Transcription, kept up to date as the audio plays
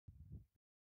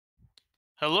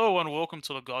Hello and welcome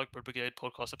to the Brigade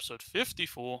podcast episode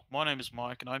 54. My name is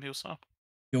Mike and I'm here with Sam.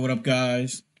 Yo, what up,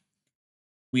 guys?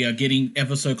 We are getting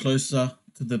ever so closer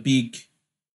to the big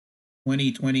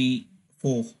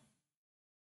 2024.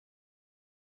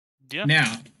 Yeah.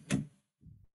 Now, of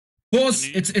course,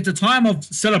 it's a time of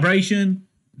celebration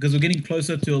because we're getting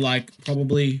closer to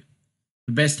probably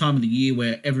the best time of the year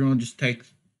where everyone just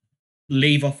takes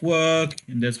leave off work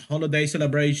and there's holiday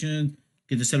celebration.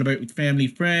 Get to celebrate with family,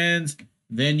 friends.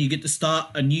 Then you get to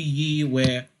start a new year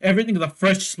where everything is a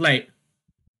fresh slate.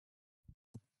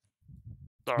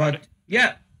 Alrighty. But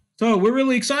yeah, so we're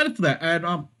really excited for that, and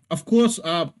of course,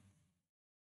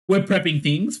 we're prepping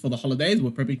things for the holidays.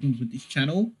 We're prepping things with this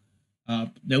channel.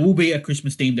 There will be a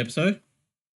Christmas themed episode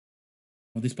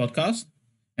of this podcast,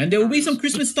 and there will be some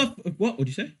Christmas stuff. What would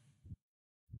you say?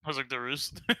 I was like, there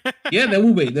is. Yeah, there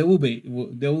will be. There will be.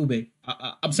 There will be.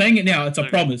 I'm saying it now. It's a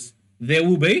promise. There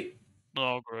will be.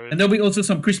 Oh, great. And there'll be also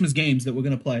some Christmas games that we're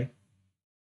gonna play.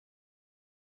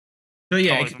 So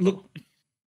yeah, look,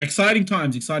 exciting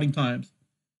times. Exciting times.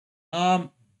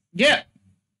 Yeah.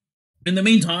 In the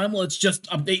meantime, let's just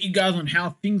update you guys on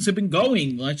how things have been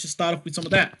going. Let's just start off with some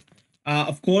of that.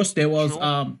 Of course, there was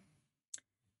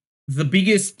the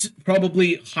biggest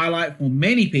probably highlight for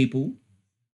many people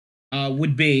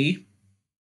would be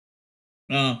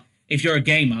if you're a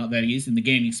gamer, that is, in the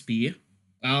gaming sphere,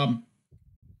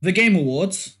 the Game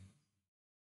Awards.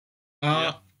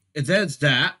 There's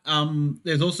that.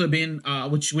 There's also been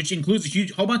which includes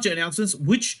a whole bunch of announcements,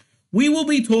 which we will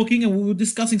be talking and we will be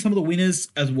discussing some of the winners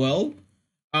as well.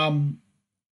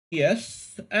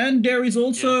 Yes, and there is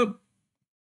also,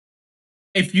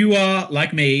 if you are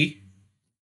like me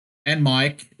and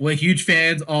Mike, we're huge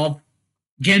fans of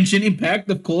Genshin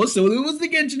Impact, of course. So it was the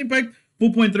Genshin Impact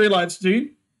 4.3 live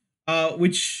stream,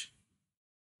 which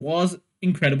was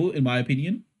incredible in my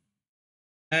opinion.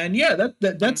 And yeah,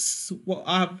 that's what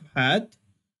I've had.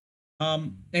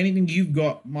 Anything you've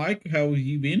got, Mike? How have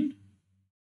you been?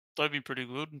 I've been pretty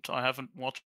good. I haven't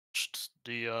watched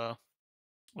the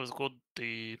what is it called?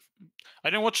 I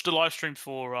didn't watch the live stream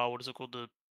for what is it called? The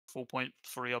 4.3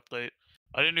 update.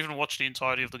 I didn't even watch the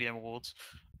entirety of the Game Awards.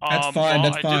 That's fine.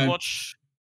 That's fine.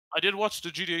 I did watch the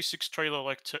GTA 6 trailer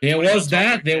like. There was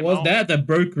that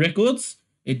broke records.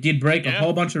 It did break a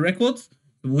whole bunch of records,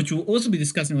 which we'll also be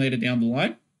discussing later down the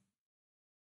line.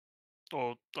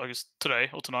 Or I guess today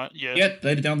or tonight. Yeah. Yeah,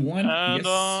 later down the line. And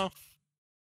yes.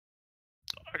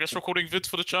 I guess recording vids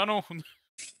for the channel.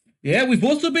 Yeah, we've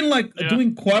also been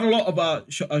doing quite a lot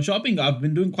of shopping. I've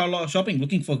been doing quite a lot of shopping,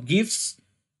 looking for gifts.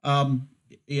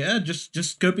 Yeah, just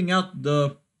scoping out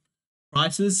the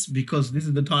prices because this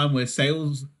is the time where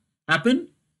sales happen.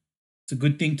 It's a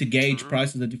good thing to gauge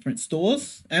prices at different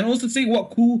stores and also see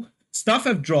what cool stuff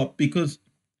have dropped because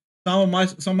some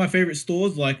of my favorite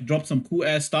stores dropped some cool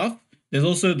ass stuff. There's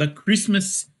also the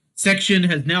Christmas section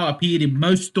has now appeared in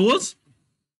most stores.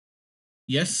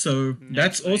 Yes, so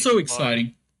that's also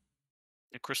exciting.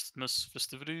 The Christmas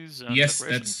festivities. And yes,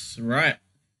 that's right.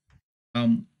 I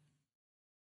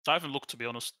haven't looked, to be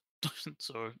honest.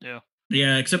 So yeah.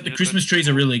 Yeah, except the Christmas trees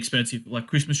are really expensive.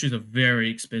 Christmas trees are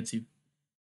very expensive.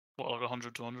 What, like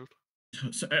 100, 200?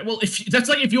 So, well,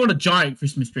 if you want a giant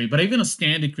Christmas tree, but even a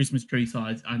standard Christmas tree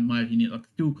size, in my opinion,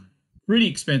 still pretty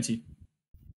expensive.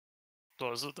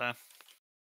 So is it then?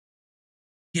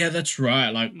 Yeah, that's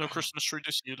right. No Christmas tree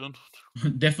this year, then.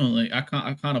 Definitely, I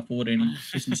can't afford any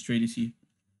Christmas tree this year.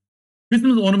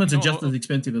 Christmas ornaments are just as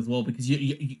expensive as well because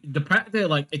the fact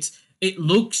that it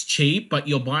looks cheap, but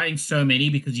you're buying so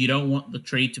many because you don't want the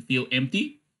tree to feel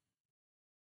empty.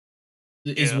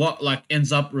 Is what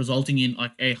ends up resulting in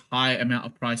a high amount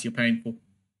of price you're paying for.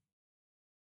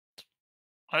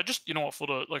 I just for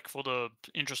the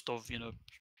interest of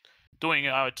doing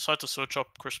it, I decided to search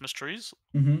up Christmas trees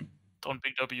on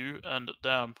Big W, and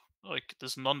damn,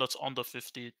 there's none that's under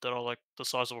 50 that are the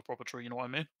size of a proper tree. You know what I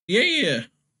mean? Yeah.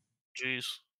 Jeez.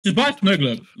 Just buy snow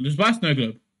globe. How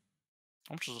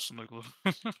much is a snow globe?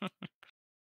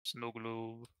 Snow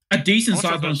globe. A decent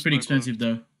size one's pretty expensive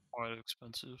though. Quite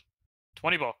expensive.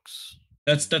 $20.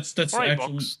 That's actually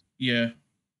bucks. Yeah.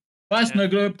 Buy a snow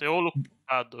globe. They all look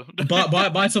bad though.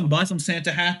 buy some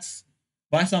Santa hats.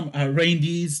 Buy some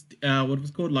reindeers. What was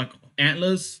it called?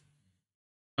 Antlers.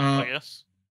 I guess.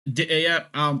 Yeah.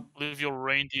 Live your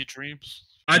reindeer dreams.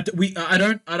 I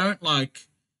don't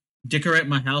decorate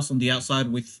my house on the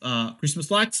outside with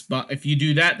Christmas lights, but if you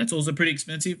do that, that's also pretty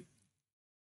expensive.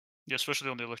 Yeah, especially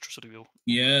on the electricity bill.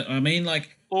 Yeah, I mean,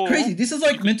 crazy. This is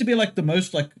meant to be the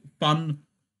most fun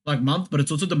month, but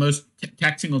it's also the most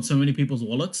taxing on so many people's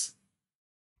wallets.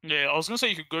 Yeah, I was gonna say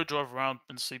you could go drive around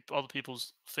and see other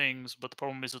people's things, but the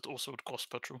problem is it also would cost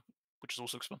petrol. which is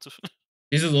also expensive.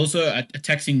 This is also a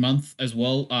taxing month as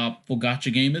well for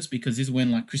gacha gamers because this is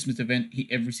when like Christmas event hit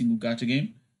every single gacha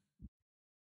game.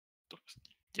 I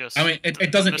Yes, mean, it the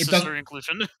doesn't necessary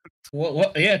inclusion.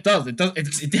 what yeah it does it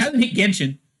hasn't hit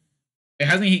Genshin. It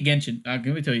hasn't hit Genshin. Let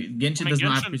me tell you, I Genshin mean, does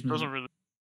not have Genshin Christmas. doesn't really.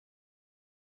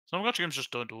 Some gacha games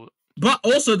just don't do it. But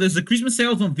also, there's the Christmas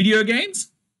sales on video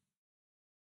games.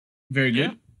 Very Yeah,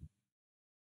 good.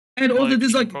 And also, like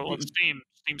there's you can like probably like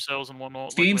Steam sales and whatnot,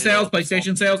 like Steam sales, later this month.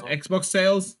 PlayStation sales, Xbox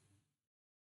sales,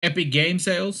 Epic Game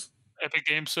sales. Epic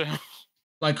Game sale.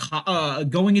 Like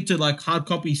going into like hard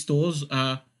copy stores.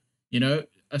 You know,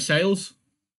 sales.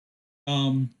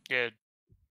 Um, Yeah,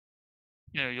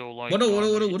 you're like what else?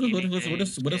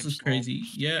 Games, What else is GameStop. crazy?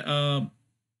 Yeah.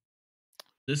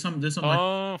 There's some like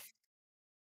Uh,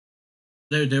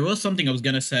 there was something I was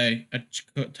gonna say. I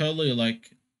totally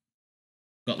like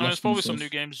got I mean, there's lost in the probably some new sauce.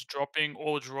 games dropping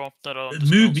or drop that are on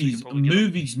discount, so you can Movies, probably get them.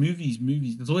 movies, movies,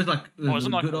 movies. There's always like Oh,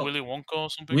 isn't like good. Willy Wonka or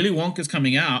something? Willy Wonka's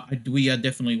coming out. We are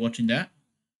definitely watching that.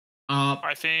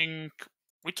 I think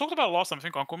we talked about it last time. I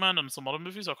think Aquaman and some other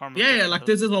movies. I can't remember off the Yeah, top of my like head.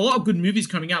 there's a lot of good movies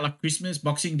coming out, like Christmas,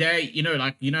 Boxing Day. They're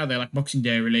like Boxing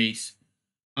Day release.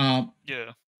 Um,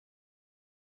 Yeah,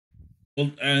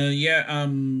 well, yeah.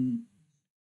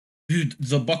 Dude,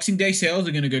 the Boxing Day sales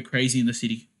are gonna go crazy in the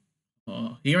city.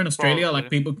 Here in Australia, like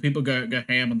probably. people go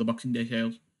ham on the Boxing Day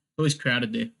sales. It's always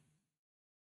crowded there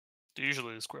It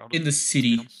usually is crowded, in the to be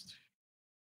city. honest.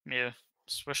 Yeah,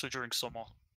 especially during summer.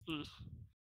 Ugh.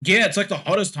 Yeah, it's like the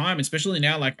hottest time, especially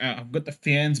now. Like I've got the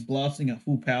fans blasting at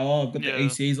full power. I've got the Yeah,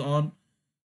 ACs on.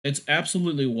 It's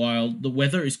absolutely wild. The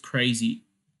weather is crazy.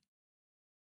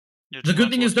 yeah, The good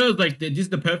Japan's thing is always though, like this is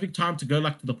the perfect time to go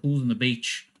like to the pools and the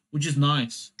beach, which is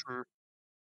nice. true.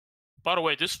 By the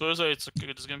way, this Thursday it's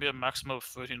gonna be a maximum of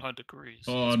 1,300 degrees.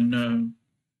 So Oh that's gonna be no, fun.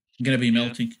 I'm gonna be Yeah,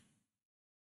 melting.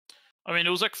 I mean it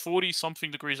was like 40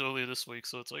 something degrees earlier this week,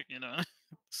 so it's like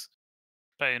it's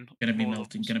pain Gonna on be all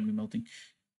melting. levels. Gonna be melting.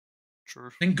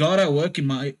 True. Thank God I work in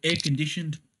my air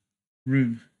conditioned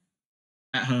room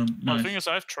at home. No, the thing Nice, is,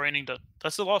 I have training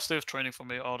that's the last day of training for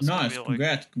me. Oh, it's gonna nice. be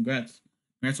like Congrats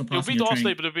on it'll passing be your the last day,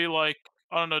 training. but it'll be like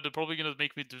I don't know. They're probably gonna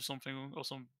make me do something or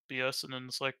some BS, and then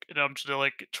it's like I'm just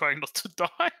like trying not to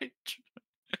die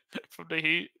from the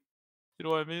heat. You know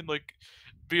what I mean? Like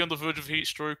be on the verge of heat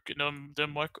stroke, and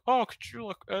then like, oh, could you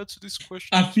like answer these I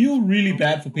questions? feel really And I'm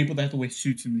like, bad for people that have to wear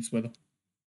suits in this weather.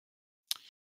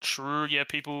 true, yeah,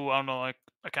 people I don't know, like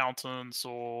accountants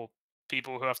or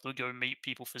people who have to go meet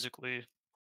people physically,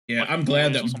 Yeah, like I'm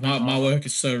glad employees or that something. I my don't know. work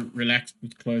is so relaxed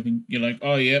with clothing. You're like,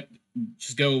 oh yep,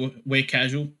 just go wear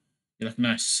casual. You're like,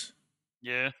 nice,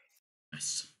 Yeah.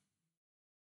 nice.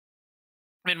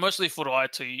 I mean, mostly for the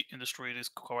IT industry, it is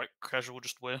quite casual,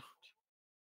 just wear.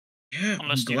 Yeah, I'm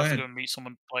Unless you have to glad. go meet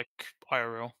someone like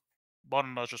IRL. But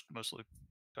that's just mostly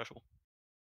casual.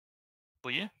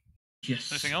 But yeah,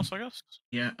 anything Yes. else? I guess.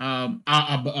 Yeah.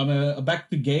 I'm back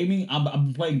to gaming.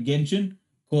 I'm playing Genshin,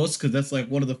 of course, because that's like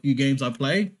one of the few games I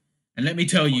play. And let me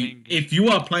tell you, Playing if game. you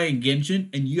are playing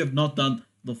Genshin and you have not done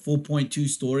the 4.2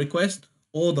 story quest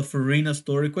or the Farina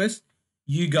story quest,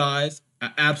 you guys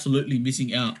are absolutely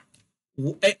missing out.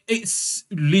 It's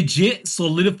legit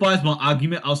solidifies my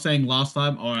argument I was saying last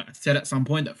time, or I said at some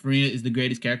point that Farina is the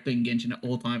greatest character in Genshin at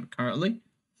all time currently.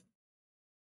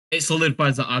 It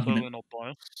solidifies the argument. Totally not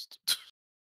biased.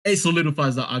 It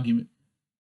solidifies the argument.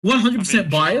 I 100% mean, she's a really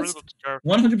biased. good character.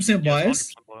 100% Yes,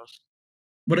 biased, 100% biased.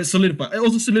 but it solidifies. It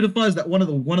also solidifies that one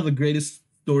of the greatest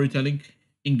storytelling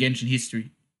in Genshin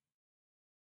history.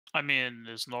 I mean,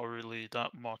 there's not really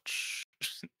that much.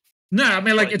 No, I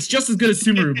mean like Like, it's just as good as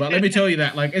Sumeru, but let me tell you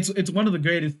that like it's one of the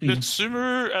greatest the things.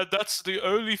 Sumeru, that's the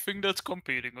only thing that's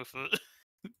competing with it.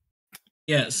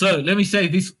 Yeah. So let me say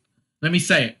this. Let me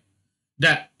say it.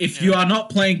 That if you Yeah. are not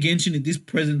playing Genshin at this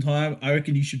present time, I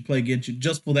reckon you should play Genshin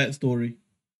just for that story.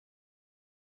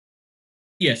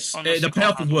 Yes, Unless the you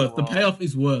can't payoff is worth. The handle, payoff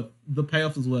is worth. The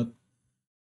payoff is worth.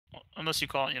 unless you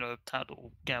can't,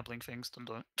 handle gambling things, then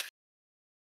don't.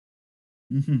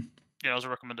 Mm-hmm. Yeah, as a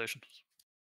recommendation.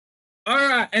 All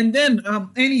right, and then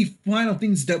any final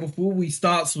things that before we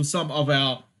start with some of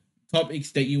our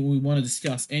topics that we want to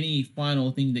discuss? Any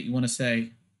final thing that you want to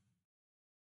say?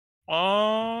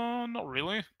 Not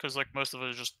really, because like most of it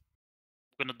is just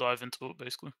gonna dive into it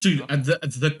basically. Dude,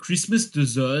 the Christmas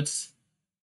desserts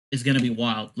is gonna be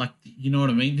wild. Like, you know what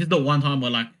I mean? This is the one time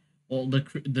where like all the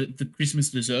Christmas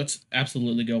desserts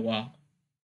absolutely go wild.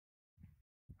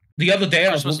 The other day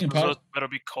I was Christmas walking past. desserts better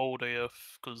be cold AF,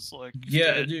 because like if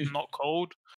Yeah, they're dude. not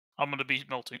cold, I'm gonna be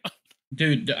melting.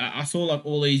 Dude, I saw like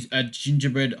all these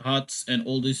gingerbread huts and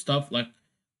all this stuff like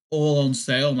all on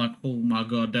sale. I'm like, oh my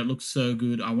god, that looks so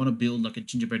good. I want to build like a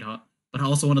gingerbread hut. but I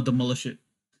also want to demolish it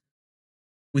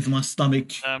with my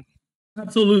stomach. Um,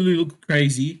 Absolutely look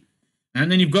crazy.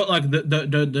 And then you've got like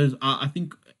the I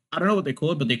think I don't know what they're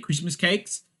called, but they're Christmas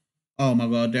cakes. Oh my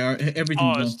god, they are everything's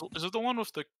oh, gone. is it the one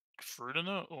with the fruit in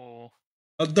it, or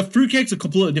The fruit cakes are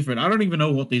completely different. I don't even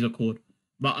know what these are called,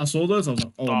 but I saw those. I was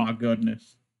like, oh oh, my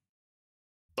goodness.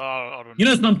 I don't You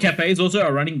know, know. some cafes also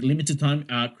are running limited time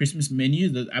Christmas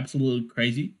menus. That's absolutely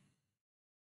crazy.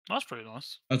 That's pretty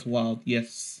nice. That's wild.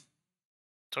 Yes,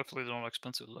 Hopefully they're not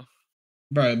expensive though.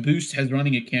 bro. Boost has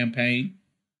running a campaign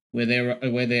where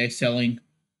they're selling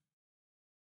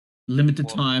limited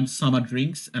What? time summer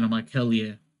drinks, and I'm like, hell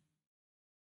yeah.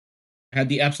 I had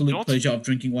the You know absolute what's pleasure of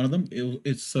drinking one of them.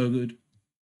 It's so good.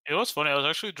 you know what's funny? I was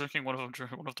actually drinking one of them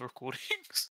during one of the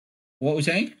recordings. What was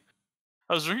saying?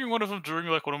 I was drinking one of them during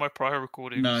like one of my prior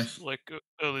recordings, Nice, like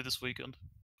early this weekend.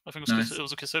 I think nice, it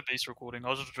was a cassette-based recording. I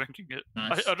was just drinking it.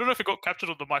 nice. I don't know if it got captured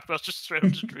on the mic, but I was just straight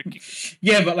up just drinking it.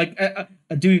 Yeah, but like,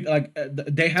 dude, like Too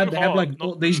they have hard, like not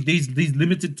all these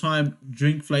limited time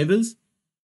drink flavors.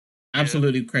 yeah.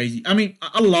 Absolutely crazy. I mean,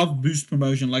 I love Boost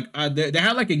promotion. Like, they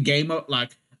had like a game of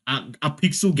like a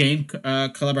pixel game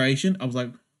collaboration. I was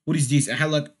like, what is this? It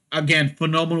had like again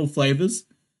phenomenal flavors.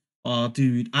 Oh,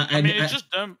 dude, I mean, it's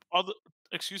just them other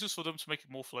excuses for them to make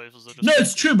more flavors. They're no, just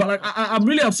it's true, making but like like I'm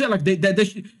really upset. Like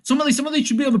some of these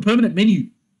should be on the permanent menu.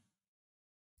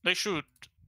 they should,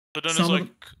 but then it's Some of like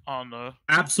them I don't know.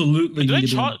 I absolutely mean, need to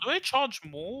be on. do they charge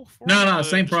more for No, them, or no, they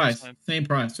same just the price, same? same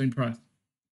price, same price.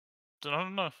 I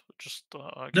don't know. Just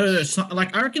I No, no, guess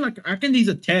like I reckon these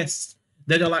are tests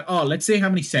that are like, oh, let's see how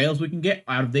many sales we can get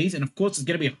out of these, and of course it's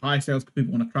gonna be high sales because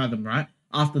people want to try them, right?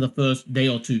 After the first day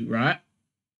or two, right?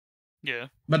 yeah,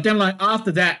 But then like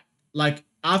after that,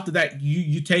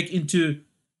 you take into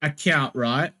account,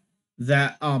 right?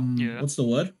 That yeah. what's the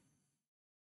word?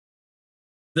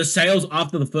 The sales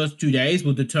after the first 2 days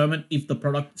will determine if the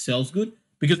product sells good.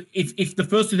 Because if the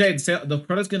first 2 days the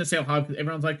product's gonna sell high because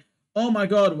everyone's like, oh my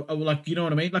god, like you know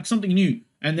what I mean, like something new,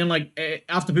 and then like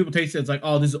after people taste it, it's like,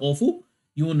 oh, this is awful.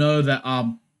 You will know that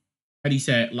how do you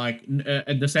say it? Like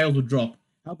the sales will drop.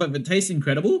 However, if it tastes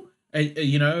incredible,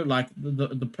 you know, like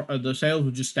the sales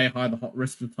will just stay high the hot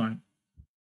rest of the time.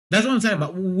 That's what I'm saying. True.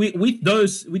 But with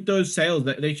those sales,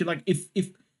 that they should like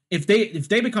if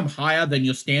they become higher than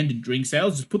your standard drink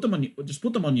sales, just put them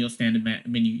on your standard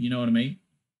menu. You know what I mean?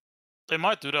 They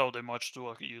might do that, or they might just do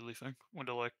like a yearly thing when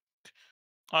they're like,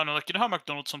 I don't know, like you know how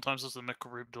McDonald's sometimes does the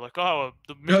McRib. They're like, oh,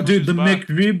 the Oh, McRib dude, is the back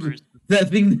for some McRib, reason. that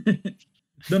thing,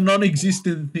 the Well,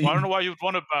 non-existent I don't know thing, why you'd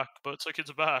want it back, but it's like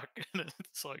it's back, and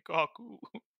it's like, oh, cool.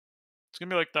 It's gonna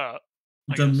be like that,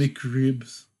 I the guess.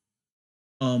 McRibs.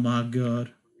 Oh my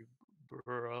god,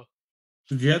 Bruh.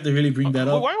 did you have to really bring that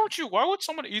up? Why would you? Why would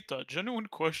someone eat that? Genuine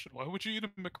question. Why would you eat a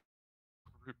McRib?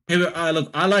 Hey, look,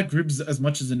 I like ribs as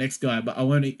much as the next guy, but I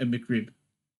won't eat a McRib.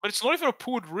 But it's not even a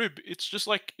pulled rib. It's just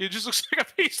like it just looks like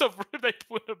a piece of rib they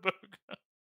put in a burger.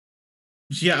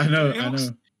 Yeah, I know, It I looks.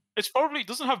 know. It's probably it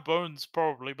doesn't have bones,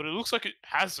 probably, but it looks like it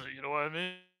has it. You know what I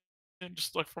mean? And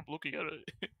just like from looking at it,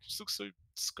 it just looks so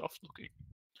scuffed looking.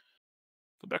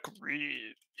 The back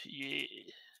rib, yeah,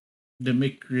 The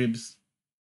McRibs.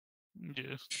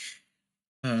 yeah.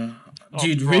 Uh, Oh,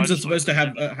 dude, bro, I ribs are just supposed to opened the have.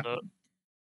 image of that.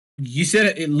 You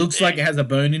said it looks like Hey, it has a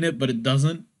bone in it, but it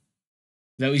doesn't. Is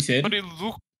that what you but said? it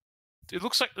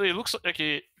looks like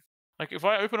it. Like if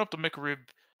I open up the McRib,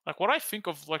 like what I think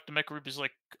of like the McRib is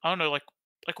like I don't know, like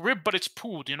rib, but it's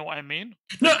pulled. You know what I mean?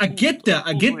 No, Like pulled, like a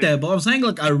I pulled get rib. that, but I'm saying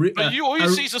like But you all you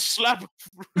see is a slab of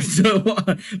rib. so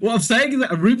what I'm saying is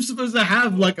that a rib's supposed to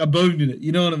have What? like a bone in it.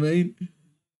 You know what I mean?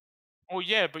 Oh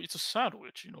yeah, but it's a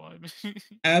sandwich. You know what I mean?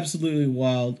 Absolutely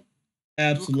wild.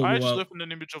 Look, Absolutely I just wild, opened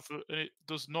an image of it, and it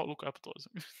does not look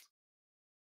appetizing.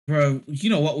 bro. You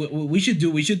know what we should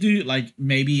do? We should do like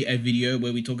maybe a video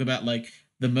where we talk about like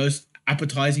the most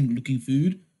appetizing looking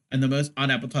food and the most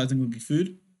unappetizing looking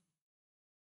food.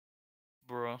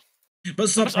 Bruh. But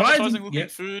The most appetizing surprising, yeah, looking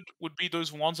food would be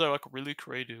those ones that are like really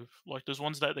creative, like those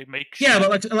ones that they make yeah, shit but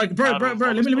like out of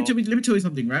other stuff. let me tell you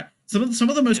something, right? Some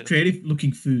of the most Yeah, creative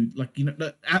looking food, like you know,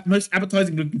 the most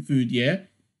appetizing looking food, yeah,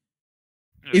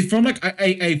 yeah, is from like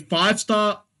a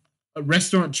 5-star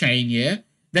restaurant chain, yeah,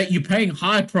 that you're paying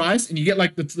high price and you get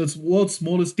like the world's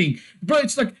smallest thing, bro.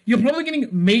 It's like you're probably getting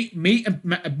meat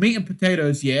and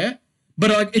potatoes, yeah,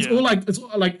 but yeah,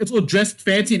 it's all dressed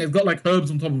fancy and it's got like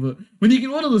herbs on top of it. When you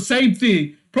can order the same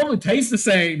thing, probably tastes the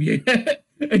same, yeah,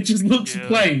 it just looks yeah.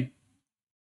 plain.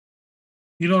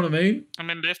 You know what I mean? I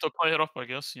mean, they have to play it up, I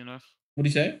guess. You know, What do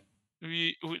you say?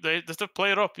 they have to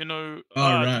play it up. You know,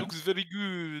 All it right. looks very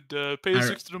good. Pay All us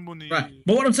right. extra Right. money.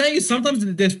 But what I'm saying is We sometimes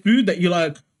there's food that you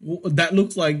like that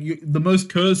looks like the most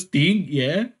cursed thing,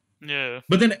 yeah. Yeah,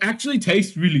 but then it actually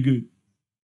tastes really good.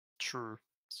 true.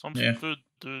 Some Yeah. food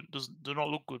do not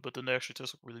look good, but then they actually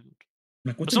taste really good.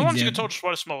 Like, But what's an sometimes you can example? tell just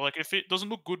by the smell. Like if it doesn't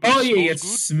look good but it Oh yeah, yeah. smells good,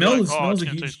 you're Smell like, is oh, smells it's a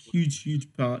gonna taste huge, good. huge,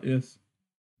 huge part. Yes.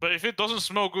 But if it doesn't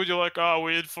smell good, you're like, oh,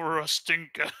 we're in for a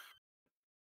stinker.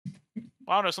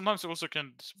 I don't know. Sometimes it also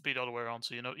can be the other way around.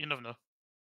 So you never know.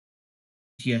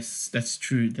 Yes, that's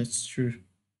true. That's true.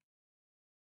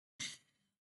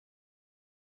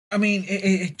 I mean,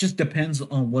 it just depends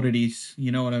on what it is.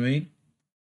 You know what I mean?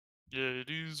 Yeah, it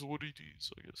is what it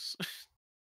is, I guess.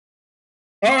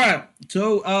 All right.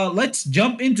 So let's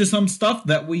jump into some stuff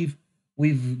that we've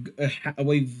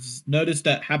noticed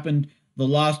that happened the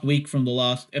last week from the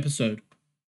last episode.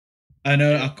 I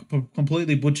know Yeah, I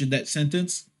completely butchered that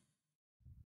sentence,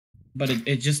 but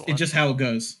it's it's fine. just how it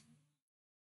goes.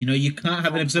 You know, you can't have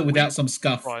an From the episode week without some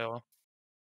scuff. prior,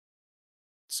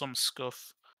 some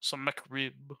scuff, some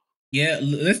McRib. Yeah,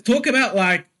 let's talk about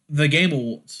like the Game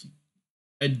Awards,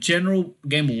 a general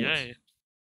Game Awards. Yeah,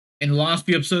 In the last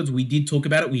few episodes, we did talk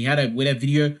about it. We had a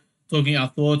video talking our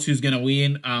thoughts, who's gonna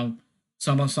win.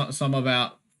 Some of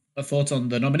our thoughts on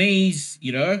the nominees,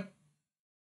 you know,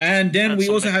 and then and we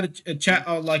some also had a McRib. chat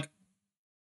on like,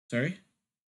 sorry,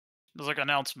 There's like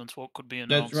announcements what could be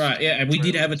that's announced right, yeah, and and we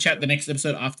did have a trailers. chat Yeah. the next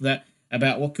episode after that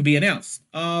about what could be announced.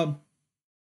 And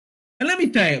let me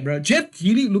tell you, bro, Jeff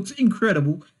Keighley looks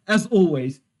incredible as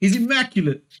always. He's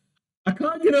immaculate. I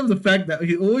can't get over the fact that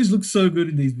he always looks so good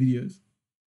in these videos.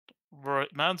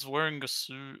 Right, man's wearing a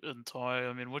suit and tie.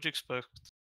 I mean, what do you expect?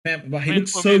 Man, but I he mean,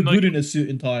 looks I so mean, like, good in a suit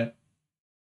and tie.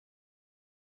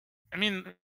 I mean,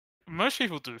 most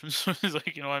people do. So it's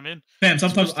like, you know what I mean? Fam,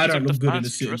 sometimes I He's don't like the look good in a fancy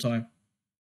suit and dress. tie.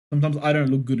 Sometimes I don't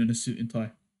look good in a suit and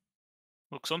tie.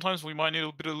 Look, sometimes we might need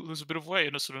lose a bit of weight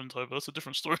in a certain type, but that's a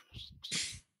different story.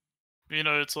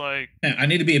 It's like, Man, I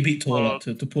need to be a bit taller uh,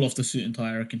 to pull off the suit and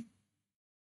tie, I reckon.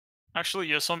 actually,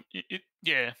 yeah,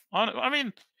 yeah. I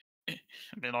mean, I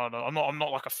don't know. I'm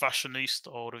not like a fashionista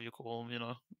or whatever you call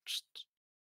them. Just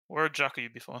wear a jacket,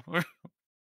 you'd be fine.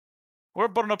 Wear a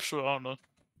button-up shirt. I don't know.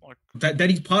 Like,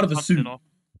 That is part of a pants, suit.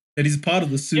 That is part of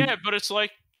the Yeah, suit. but it's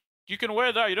like you can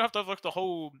wear that. You don't have to have like the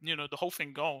whole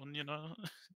thing going. I don't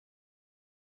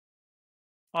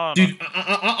know. Dude,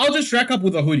 I'll just rack up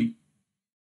with a hoodie.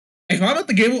 If I'm at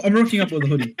the game, I'm rocking up with a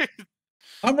hoodie.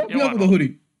 I'm Yeah, rocking up why with a not?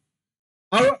 hoodie.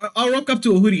 I'll rock up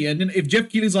to a hoodie, and then if Jeff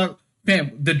Keighley's like,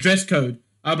 fam, the dress code,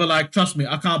 I'll be like, trust me,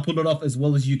 I can't pull it off as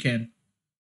well as you can.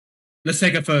 Let's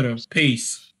take a photo.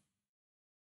 Peace.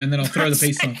 And then I'll throw the Let's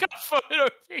peace take sign. a photo,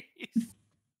 please.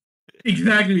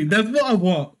 Exactly. That's what I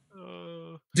want.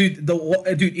 Uh, Dude,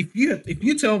 if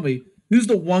you tell me who's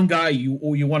the one guy you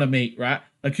want to meet, right?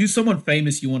 Like who's someone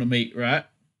famous you want to meet, right?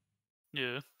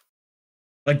 yeah.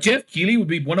 Like Jeff Keighley would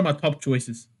be one of my top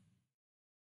choices.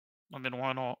 I mean,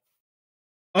 why not?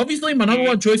 Obviously, my number He,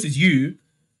 one choice is you,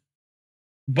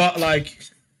 but like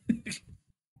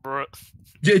bro.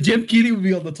 Jeff Keighley would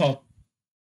be on the top.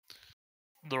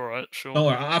 Alright, sure. Don't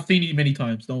worry, I've seen you many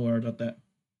times. Don't worry about that.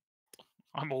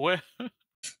 I'm aware.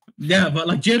 Yeah, but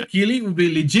like Jeff Keighley would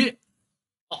be legit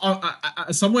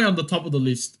somewhere on the top of the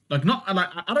list. Like not like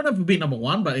I don't know if it'd be number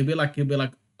one, but it'd be like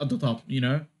at the top, you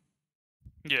know.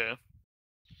 Yeah.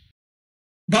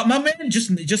 But my man just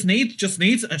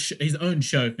needs his own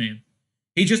show, man.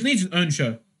 He just needs his own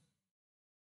show.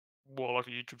 Well, like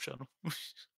a YouTube channel.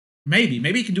 Maybe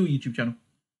he can do a YouTube channel.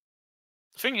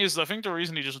 The thing is, I think the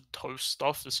reason he just hosts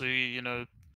stuff is so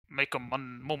make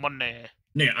more money.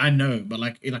 Yeah, I know, but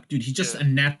dude, he's just Yeah. a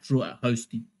natural at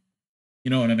hosting.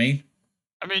 You know what I mean?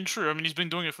 I mean, true. I mean, he's been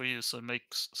doing it for years, so it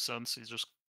makes sense. He's just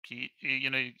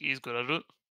he's good at it.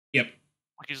 Yep.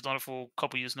 Like he's done it for a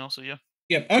couple years now. So yeah.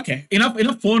 Yep. Okay.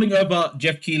 Enough fawning over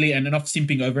Jeff Keighley and enough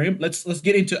simping over him. Let's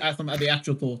get into some of the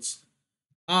actual thoughts.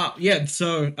 Yeah.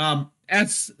 So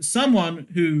as someone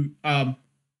who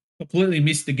completely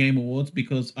missed the Game Awards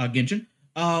because Genshin,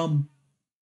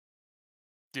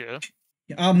 Yeah.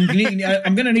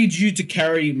 I'm gonna need you to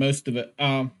carry most of it.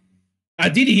 I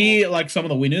did hear like some of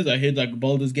the winners. I heard like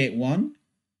Baldur's Gate 1.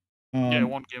 Yeah,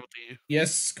 one game of the year.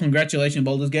 Yes, congratulations,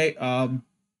 Baldur's Gate.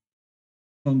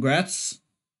 Congrats.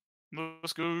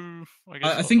 Let's go. I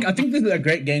guess. I think this is a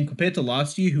great game compared to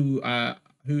last year, who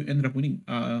ended up winning.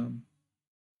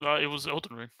 It was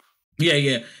Elden Ring.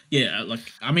 Yeah. Like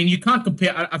I mean, you can't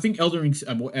compare. I think Elden Ring's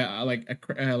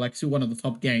like still one of the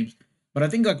top games, but I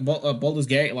think like Baldur's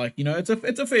Gate, like it's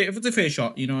a fair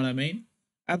shot. You know what I mean?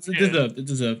 Absolutely Yeah.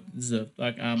 deserved.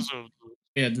 Like Deserved.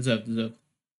 yeah, deserved.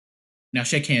 Now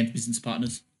shake hands, business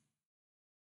partners.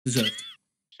 Deserved.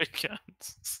 I can't.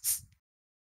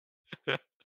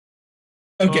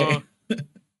 Okay.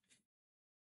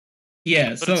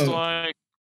 Yeah. But it's So like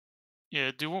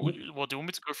Yeah. Do you want? What do you want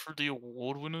me to go through the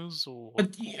award winners, or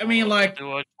I mean, or like,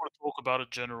 do I just want to talk about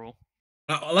it general?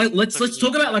 let's Because it,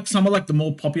 talk about like some of like the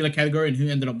more popular category and who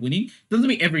ended up winning. Doesn't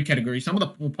mean every category. Some of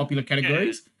the more popular yeah,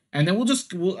 categories, and then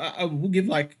we'll give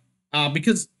like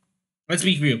because let's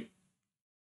be real.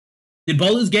 Did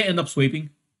Bowlers Gate end up sweeping?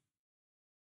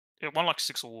 it won like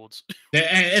 6 awards. They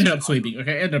ended Six up sweeping.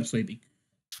 Okay, ended up sweeping.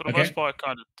 For the most Okay. part, it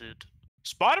kind of did.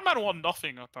 Spider-Man won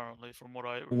nothing apparently, from what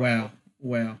I remember. Wow.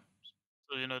 Wow.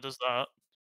 So there's that.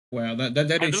 Wow. That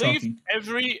I is believe shocking.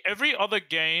 every other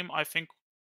game, I think,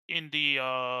 in the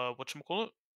whatchamacallit,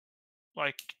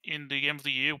 like in the game of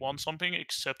the year, won something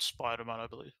except Spider-Man, I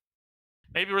believe.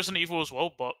 Maybe Resident Evil as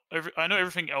well, but I know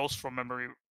everything else from memory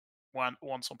won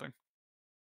something.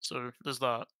 So there's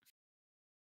that.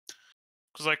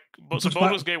 Because so Because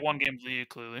Baldur's Gate won Game of the Year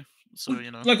clearly. So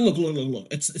like look.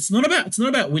 It's not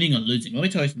about winning or losing. Let me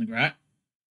tell you something, right?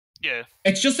 yeah,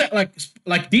 It's just that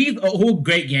like these are all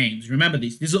great games. Remember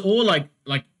this. These are all like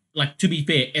to be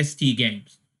fair, S tier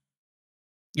games.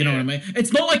 You know what I yeah, mean?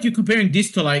 It's not like you're comparing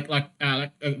this to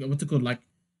what's it called, like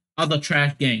other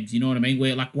trash games. You know what I mean?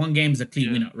 Where like one game is a clear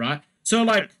yeah. winner, right? So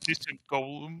like Distant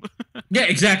Golem. yeah,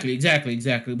 exactly.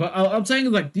 But I'm saying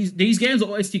is like these games are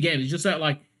all S tier games. It's just that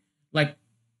like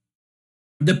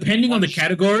depending on One the just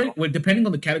category,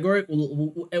 it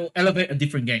will elevate a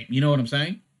different game. You know what I'm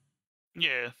saying?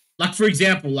 yeah, Like for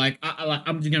example, I'm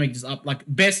just gonna make this up. Like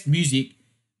best music,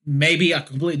 maybe a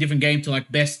completely different game to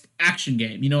like best action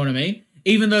game. You know what I mean?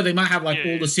 Even though they might have like yeah,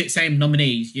 all yeah. the same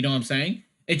nominees. You know what I'm saying?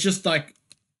 It's just like,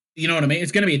 you know what I mean?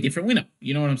 It's gonna be a different winner.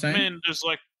 You know what I'm I saying? mean, there's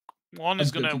like one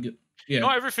is That's good. gonna. That's good. Yeah.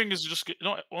 Not everything is just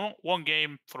not one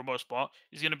game for the most part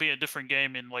is gonna be a different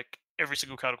game in like every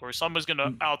single category. Some is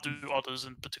gonna outdo others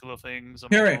in particular things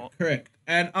and whatnot. Correct.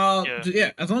 And Yeah,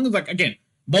 yeah, as long as like again,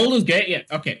 Baldur's Gate, yeah,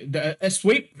 okay, a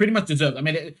sweep pretty much deserved. I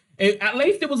mean, at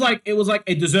least it was like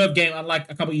a deserved game,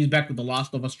 unlike a couple years back with the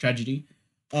Last of Us tragedy.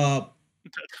 Uh,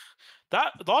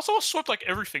 that the Last of Us swept like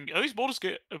everything. At least Baldur's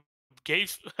Gate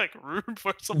gave like room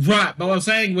for something right, but what I'm important.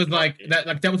 saying was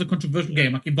But that was a controversial yeah,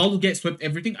 game. Like if Baldur's Gate swept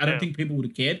everything, I don't yeah, think people would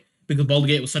have cared because Baldur's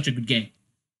Gate was such a good game.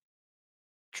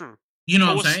 true. You know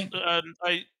But what it I'm was saying?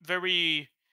 I very.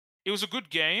 It was a good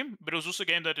game, but it was also a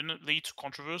game that didn't lead to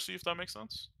controversy. If that makes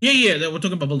sense. Yeah. We're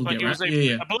talking about Baldur's Like Gate, it right? was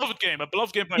Yeah. a beloved game by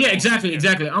Yeah, everyone. exactly, Yeah,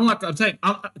 exactly. Unlike I'm saying,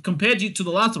 compared to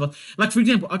The Last of Us, like for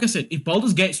example, like I said, if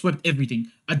Baldur's Gate swept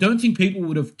everything, I don't think people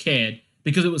would have cared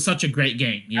because it was such a great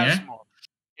game. as Yeah, much.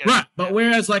 Yeah, right. But yeah,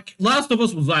 whereas like Last of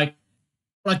Us was like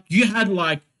you had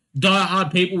like die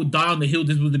hard people would die on the hill.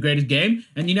 This was the greatest game,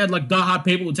 and you had like die hard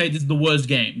people would say this is the worst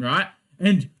game, right?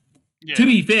 And to yeah.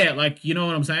 be fair, like you know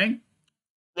what I'm saying,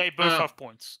 They both uh, have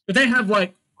points. but they have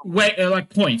like like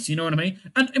points. You know what I mean?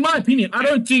 And in my opinion, I Yeah.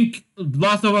 don't think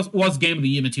Last of Us was Game of the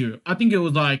Year material. I think it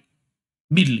was like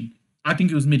middling. I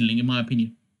think it was middling in my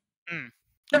opinion. Mm.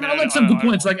 I It mean, had like some good I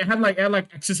points. Like it had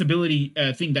like accessibility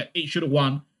thing that it should have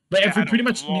won. But yeah, I every had a pretty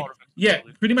much lot of yeah,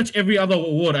 accessibility. pretty much every other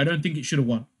award, I don't think it should have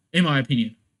won, in my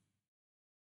opinion.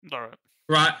 All right.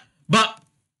 Right, but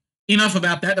enough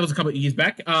about that. That was a couple of years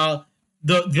back.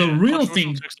 The Yeah, real controversial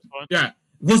thing, text is fine. yeah,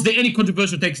 was there any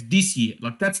controversial takes this year?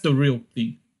 Like that's the real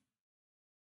thing.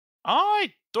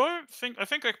 I don't think. I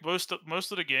think like most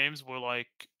of the games were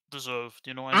like deserved.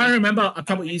 You know what I I mean? remember a I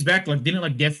couple of think. years back, like didn't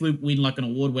like Deathloop win like an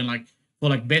award when like for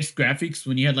like best graphics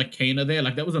when you had like Kana there?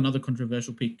 Like that was another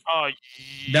controversial pick. Oh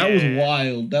That was yeah,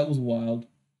 wild. That was wild.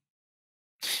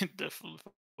 definitely.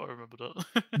 I remember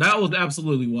that. That was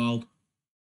absolutely wild.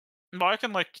 But I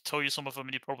can like tell you some of them,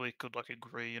 and you probably could like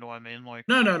agree. You know what I mean? Like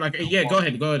No, like the yeah, go one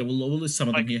ahead, go ahead. We'll list some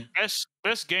of them like here.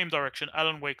 best game direction,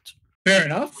 Alan Wake. Fair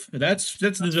enough. That's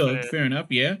That's deserved. fair. Fair enough.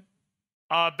 Yeah.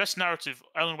 Best narrative,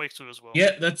 Alan Wake 2 as well.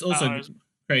 Yeah, that's also Uh,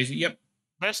 crazy. Yep.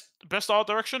 best art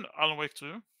direction, Alan Wake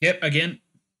 2. Yep. Again,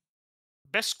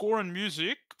 Best score and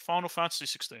music, Final Fantasy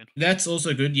 16. that's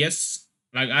also good. Yes.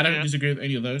 Like I don't Yeah. disagree with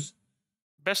any of those.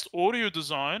 Best audio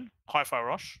design, Hi-Fi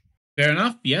Rush. Fair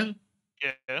enough. Yeah.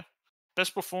 Yeah.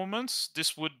 Best performance,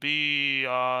 this would be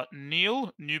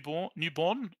Neil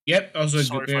Newborn. Yep. Also good.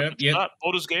 Sorry if I Fair enough. butchered Yep. that.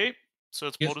 Baldur's Gate. So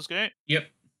it's Yes. Baldur's Gate. Yep.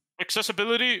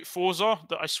 Accessibility, Forza.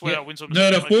 That I swear Yep. that wins over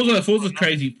No, Steam. I think Forza's right now.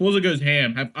 crazy. Forza goes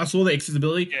ham. I saw the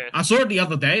accessibility. Yeah. I saw it the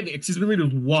other day. The accessibility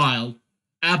was wild.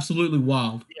 Absolutely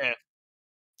wild. Yeah.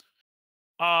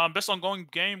 Best ongoing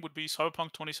game would be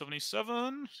Cyberpunk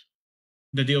 2077.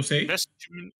 The DLC. Best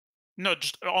no,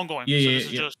 just ongoing. Yeah. So Yeah. this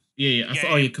is Yeah. just Yeah. Oh game.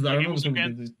 yeah, because I Like it remember was talking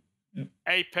against about this. Yep.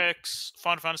 Apex,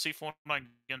 Final Fantasy, Fortnite,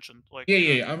 Genshin. Like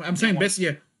Yeah. I'm they saying won. best.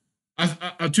 Yeah.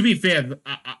 To be fair,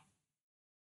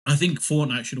 I think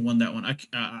Fortnite should have won that one.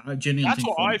 I genuinely That's think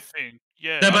what I Fortnite. think.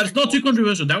 Yeah, No, I but it's think not too Baldur's Gate.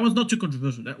 controversial. That one's not too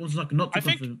controversial. That one's like not too I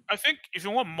think controversial. I think if you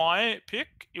want my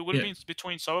pick, it would have Yeah. been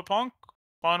between Cyberpunk,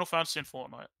 Final Fantasy, and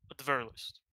Fortnite at the very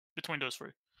least. Between those three,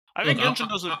 I Look, think Genshin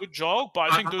does a good job,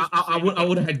 but I think those three are I better.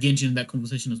 would have had Genshin in that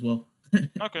conversation as well.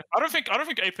 Okay, I don't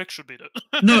think Apex should beat it.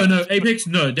 No, no, Apex,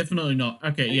 no, definitely not.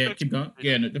 Okay, yeah, Apex keep going. should beat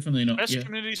Yeah, it. no, definitely not. Best Yeah,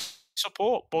 community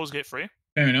support, Baldur's Gate 3.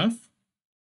 fair enough.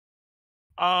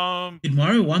 Um, Did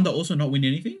Mario Wonder also not win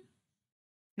anything?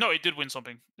 no, it did win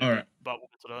something. It All did, right. but we'll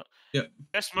get to that. Yep.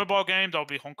 Best mobile game, that'll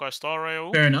be Honkai Star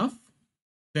Rail. Fair enough.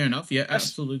 Fair enough. Yeah, Best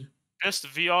absolutely. best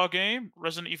VR game,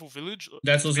 Resident Evil Village.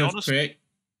 That's To be also honest, correct.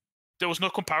 there was no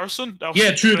comparison. That was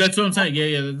Yeah, the true. best That's what I'm one. saying. Yeah,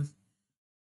 yeah.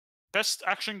 Best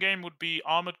action game would be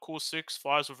Armored Core 6: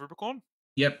 Fires of Rubicon.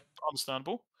 Yep.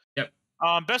 Understandable. Yep.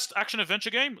 Best action adventure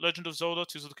game, Legend of Zelda: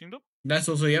 Tears of the Kingdom. That's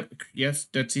also yep. Yes,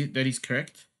 that's it. That is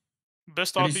correct.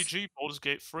 Best That is RPG, Baldur's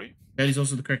Gate 3. that is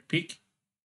also the correct pick.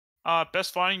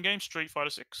 Best fighting game, Street Fighter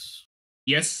 6.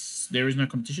 Yes, there is no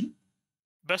competition.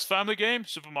 Best family game,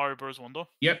 Super Mario Bros. Wonder.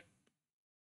 Yep.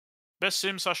 Best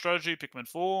sim/strategy, Pikmin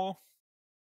 4.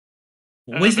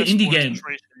 Where's the Best indie voice game?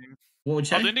 tracing. What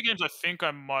would you The say? indie games, I think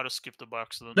I might have skipped it by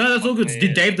accident. No, that's My all good. Did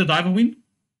bad. Dave the Diver win?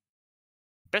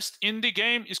 Best indie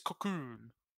game is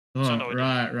Cocoon. So Oh, no, it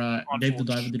didn't. right. Dave the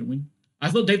Diver Unfortunate. didn't win.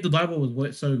 I thought Dave the Diver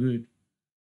was so good.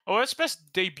 Oh, it's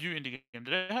best debut indie game. Did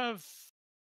they have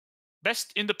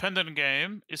best independent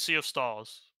game is Sea of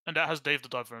Stars, and that has Dave the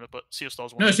Diver in it, but Sea of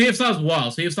Stars won. No, Sea of Stars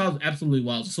wild. Sea of Stars absolutely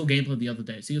wild. I saw gameplay the other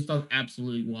day. Sea of Stars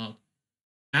absolutely wild.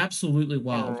 Absolutely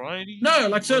wild. Alrighty. No,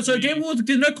 like so Game Awards,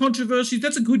 there's no controversies.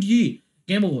 That's a good year.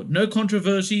 Game Award, no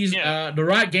controversies. Yeah. The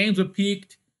right games were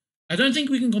picked. I don't think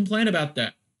we can complain about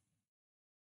that.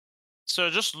 So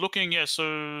just looking, yeah.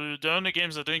 So the only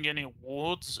games that didn't get any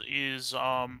awards is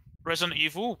Resident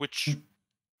Evil, which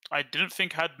I didn't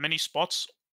think had many spots.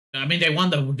 I mean, they won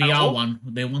the VR all? one.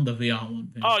 They won the VR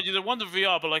one. Oh, yeah, they won the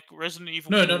VR, but like Resident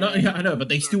Evil. No, 4, yeah, I know, but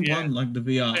they still yeah. won like the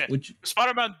VR, Yeah. which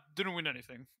Spider-Man didn't win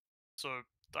anything. So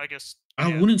I guess I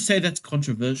yeah. wouldn't say that's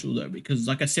controversial though, because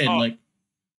like I said, like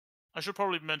I should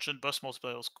probably mention best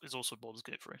multiplayer is also Baldur's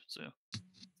Gate 3. So yeah.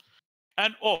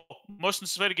 And most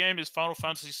anticipated game is Final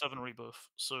Fantasy VII Rebirth.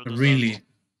 So there's that. really,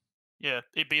 Yeah,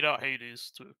 it beat out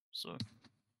Hades too. So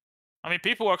I mean,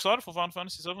 people are excited for Final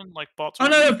Fantasy VII, like part 2. oh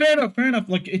no, fair enough.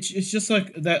 Like it's just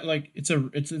like that. Like it's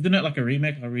isn't it like a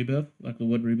remake, a rebirth, like the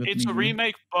word rebirth? It's a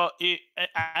remake, but it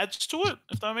adds to it.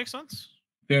 If that makes sense.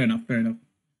 Fair enough.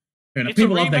 It's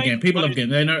People a love that remake, game. People but love game.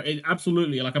 They know it,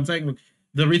 absolutely. Like I'm saying, look,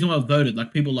 the reason why I voted,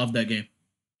 like people love that game.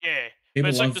 Yeah, People but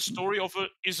it's like love. the story of it.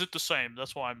 Is it the same?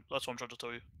 That's what I'm trying to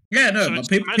tell you. Yeah, no, So but it's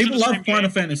people meant to the love same Final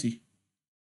game. Fantasy.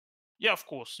 Yeah, of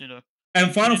course, you know.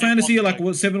 And Final you didn't Fantasy, want, like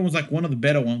like- 7 was like one of the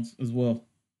better ones as well.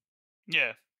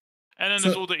 Yeah, and then So-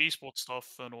 there's all the esports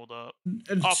stuff and all that.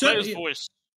 And Our so- player's voice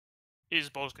is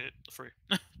Baldur's Gate 3.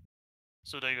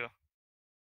 So there you go.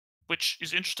 Which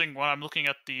is interesting when I'm looking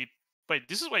at the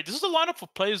this is the lineup for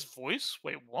player's voice.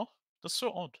 Wait, what? That's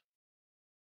so odd.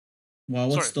 Wow,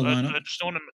 what's Sorry, the I lineup? just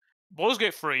want to. Baldur's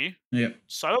Gate 3, Yep,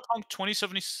 Cyberpunk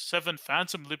 2077,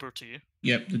 Phantom Liberty,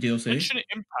 yep, the DLC. Genshin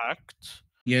Impact,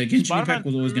 Yeah, Genshin Spider-Man Impact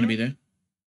was always going to 2, be there.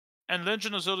 and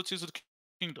Legend of Zelda: Tears of the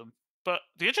Kingdom. But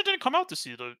the Genshin didn't come out this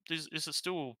year though. Is it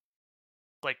still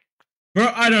like?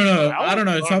 Bro, I don't know. How? I don't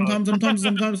know. I don't know.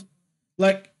 Sometimes,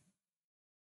 like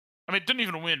I mean, it didn't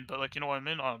even win, but like, you know what I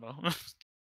mean? I don't know.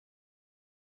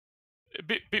 A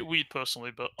bit weird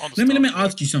personally, but let me understand.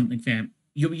 ask you something, fam.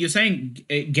 You're saying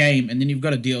game, and then you've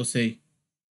got a DLC.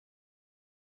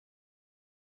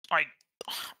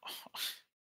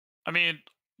 I mean,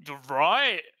 you're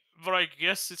right, but I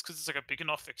guess it's because it's like a big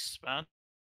enough expansion.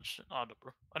 I don't know,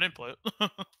 bro. I didn't play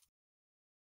it.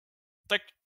 Like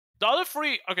the other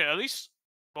three, okay, at least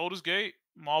Baldur's Gate,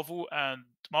 Marvel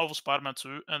Spider-Man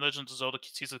 2, and Legend of Zelda: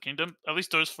 Tears of the Kingdom. At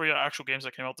least those three are actual games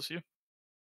that came out this year.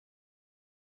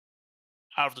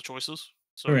 Out of the choices.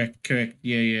 So, Correct.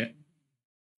 Yeah.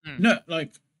 Hmm. No,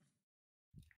 like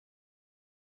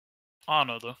I don't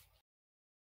know though.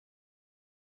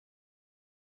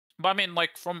 But I mean,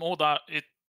 like from all that, it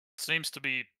seems to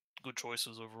be good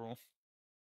choices overall.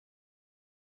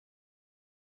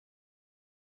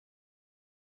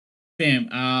 fam.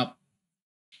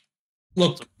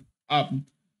 Look,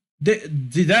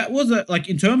 that was like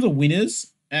in terms of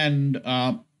winners and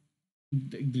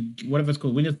whatever it's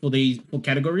called, winners for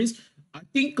categories. I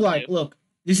think like look,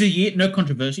 this is a year no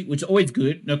controversy, which is always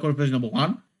good. No controversy number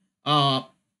one.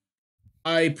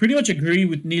 I pretty much agree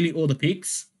with nearly all the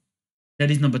picks. That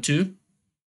is number 2.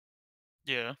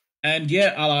 Yeah. And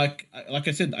yeah, like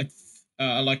I said,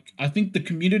 I think the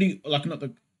community, like not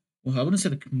the, well, I wouldn't say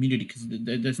the community because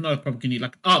there's not a proper community.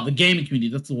 Like the gaming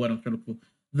community. That's the word I'm trying to look for.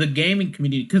 the gaming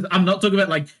community, because I'm not talking about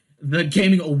like the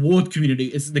gaming award community.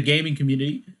 It's the gaming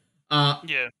community.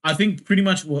 Yeah, I think pretty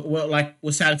much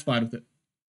we're satisfied with it.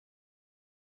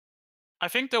 I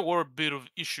think there were a bit of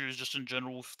issues just in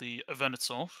general with the event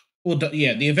itself. Well,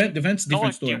 yeah, the event's a Not different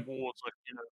like the story. awards, like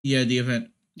Yeah, the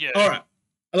event. yeah. All right,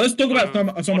 let's talk about So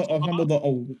some want to talk some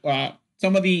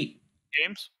about of the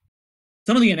games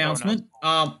some of the that were announced? announcement.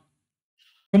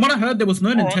 From what I heard, there was no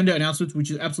All right, Nintendo announcements,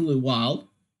 which is absolutely wild.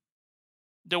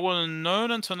 there were no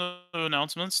Nintendo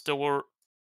announcements. There were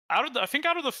I think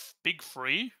out of the big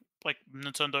three, like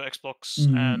Nintendo, Xbox,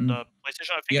 and Mm-hmm.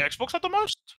 PlayStation. I think Yep. Xbox had the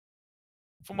most,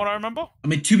 from what I remember. I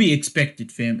mean, to be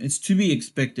expected, fam. It's to be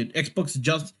expected. Xbox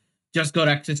just got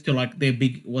access to like their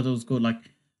big what it was called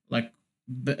like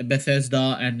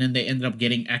Bethesda, and then they ended up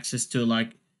getting access to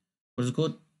like what is it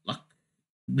called, like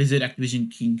Blizzard Activision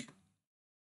King.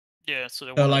 Yeah, so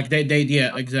they So want to like they yeah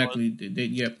advertise, exactly they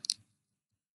yep.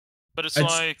 but it's It's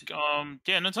like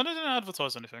yeah, Nintendo didn't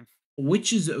advertise anything,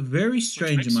 which is very which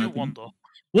strange in makes my you opinion. wonder.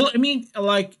 Well, I mean,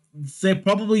 like they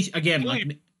probably again like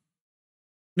Clearly,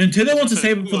 I Nintendo was gonna wants to say,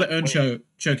 save it clearly for like their own wait,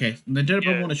 showcase. Nintendo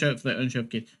probably yeah, want to show it for their own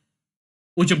showcase,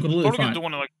 which I'm completely probably gonna fine. do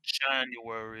one in like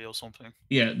January or something.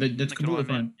 Yeah, that's You know what completely I mean?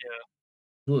 fine. Yeah.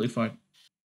 Completely fine.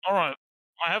 All right,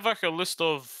 I have like a list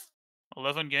of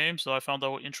 11 games that I found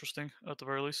that were interesting at the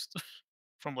very least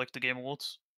from like the Game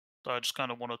Awards that I just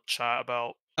kind of want to chat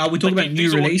about. Are we talking Like about new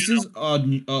these are all releases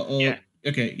or yeah,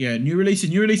 okay, yeah, new releases.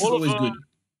 New releases all of always good.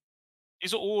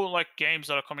 these are all like games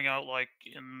that are coming out like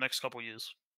in the next couple of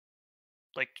years.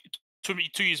 Like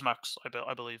 2 years max.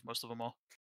 I believe most of them are.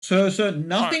 So All right,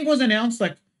 nothing was announced.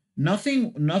 Like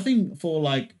nothing for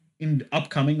like in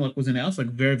upcoming like was announced. Like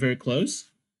very close.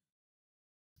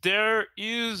 there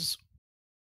is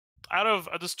out of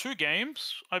there's 2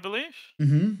 games I believe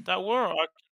Mm-hmm. that were. I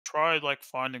tried like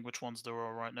finding which ones there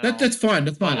are right That now, that's fine.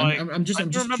 That's but fine. like I I'm do just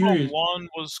remember curious. one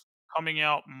was coming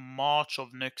out March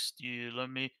of next year.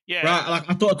 Yeah, Right. Like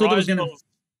I thought there was Rise gonna. of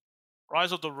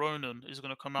Rise of the Ronin is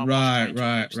gonna come out March Right. 22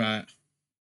 Right. next year. Right.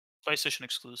 PlayStation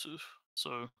exclusive.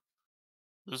 So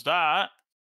there's that.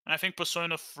 And I think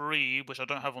Persona 3, which I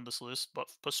don't have on this list, but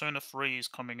Persona 3 is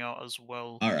coming out as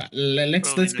well All right. early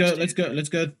next year. Let's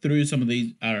go through some of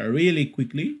these really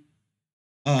quickly.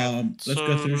 Okay. Let's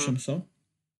go through some stuff.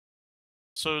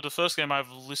 So the first game I've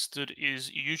listed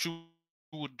is Usual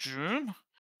Doom.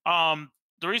 Um,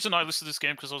 the reason I listed this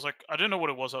game because I was like, I didn't know what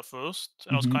it was at first,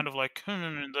 and I was Mm-hmm. kind of like,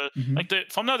 Mm-hmm. the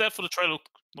thumbnail there for the trailer looked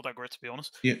not that great to be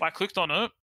honest. Yep. But I clicked on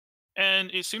it,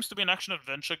 and it seems to be an action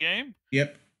adventure game,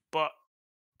 Yep. but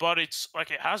it's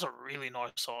like it has a really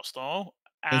nice art style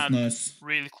That's and nice.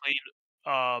 really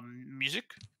clean music,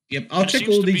 Yep. I'll and it check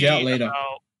seems all to these out be later.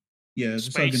 about Yeah, that's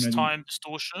a good space idea. time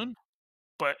distortion,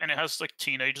 but and it has like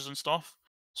teenagers and stuff.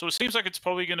 So it seems like it's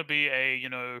probably going to be a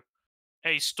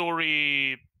a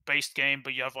story based game,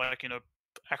 but you have like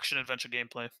action adventure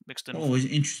gameplay mixed in with Oh, it.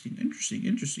 it's interesting,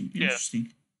 Yeah.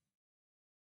 interesting.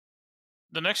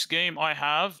 The next game I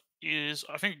have is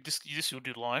I think this you'll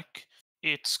do like.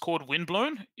 It's called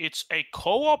Windblown. It's a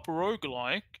co-op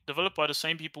roguelike developed by the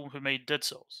same people who made Dead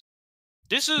Cells.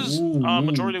 This is Ooh,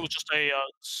 majority was just a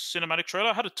cinematic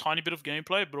trailer. I had a tiny bit of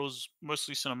gameplay, but it was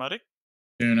mostly cinematic.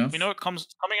 fair We enough. know it comes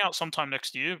coming out sometime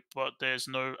next year, but there's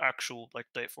no actual like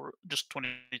date for it. Just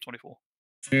 2024.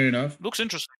 Fair enough. Looks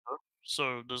interesting though.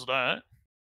 So there's that.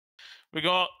 We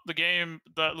got the game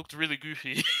that looked really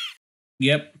goofy.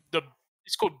 Yep. the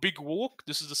It's called Big Walk.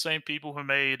 This is the same people who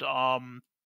made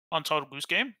Untitled Goose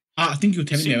Game. Ah, I think you were It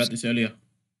telling me about seems this earlier.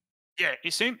 yeah,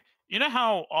 it seems you know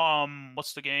how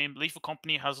what's the game? Lethal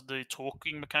Company has the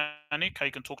talking mechanic, how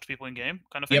you can talk to people in game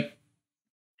kind of thing. Yep.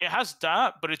 It has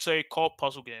that, but it's a co-op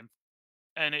puzzle game.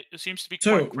 And it seems to be quite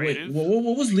So wait, creative.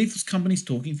 what was Leaf's company's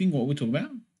talking thing? What were we talking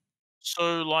about?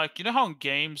 So like you know how in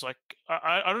games like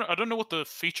I don't know what the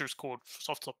feature is called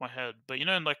off the top of my head, but you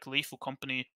know in like Lethal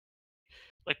Company,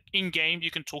 like in game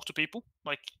you can talk to people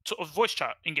like voice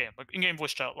chat in game, like in game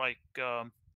voice chat, like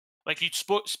you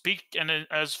speak and then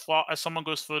as far as someone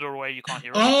goes further away you can't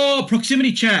hear it. Oh,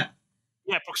 proximity chat.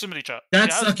 Yeah, proximity chat. It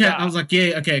That's has okay. I that. was like,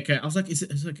 yeah, okay. I was like, is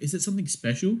it something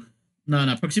special? No,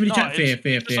 no, proximity No, chat. Fair, it's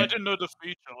just I fair. didn't know the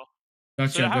feature. So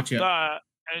Gotcha, I have gotcha. that,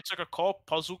 and it's like a co-op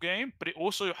puzzle game, but it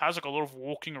also has like a lot of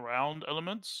walking around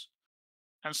elements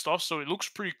and stuff. So it looks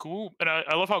pretty cool, and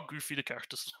I love how goofy the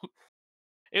characters look.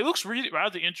 It looks really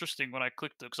rather interesting when I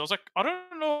clicked it because I was like, I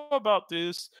don't know about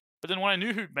this, but then when I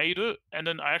knew who made it, and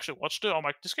then I actually watched it, I'm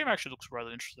like, this game actually looks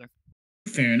rather interesting.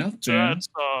 Fair enough, So fair enough.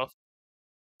 that's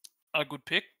a good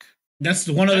pick. That's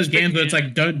one of those Next pick games where it's is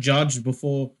like don't judge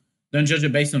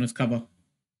it based on its cover.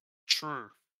 true,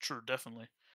 definitely.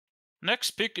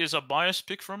 Next pick is a bias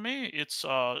pick from me. It's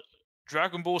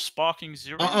Dragon Ball Sparking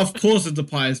Zero. Of course, it's a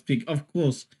pious pick. Of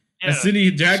course, a Yeah. city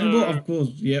Dragon Ball. So Of course,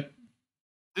 yep.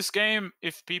 this game,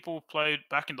 if people played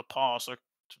back in the past, like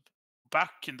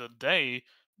back in the day,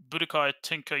 Budokai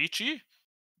Tenkaichi.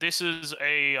 This is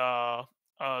the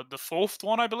fourth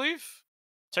one, I believe.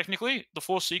 Technically, the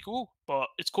fourth sequel, but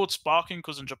it's called Sparking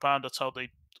because in Japan that's how they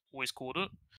always called it.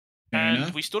 Fair And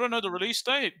enough. we still don't know the release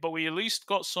date, but we at least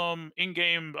got some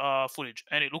in-game footage,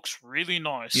 and it looks really Yeah,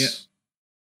 nice.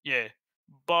 Yeah,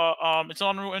 but it's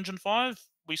on Unreal Engine 5.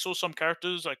 We saw some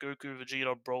characters like Goku,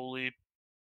 Vegeta, Broly,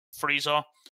 Frieza.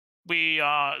 We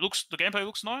looks the gameplay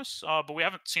looks nice, but we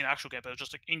haven't seen actual gameplay. It's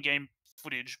just like in-game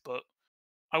footage. But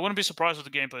I wouldn't be surprised if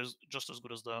the gameplay is just as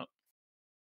good as that.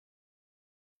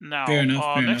 fair Now, enough.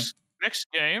 Fair enough.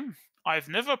 next game. I've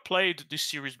never played this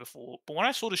series before, but when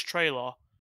I saw this trailer,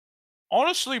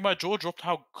 honestly, my jaw dropped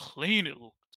how clean it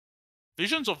looked.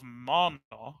 Visions of Mana,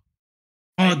 Oh,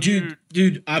 and dude, you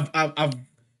dude, I've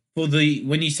for the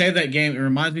when you say that game, it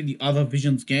reminds me of the other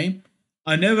Visions game.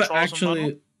 I never Trials of Mana,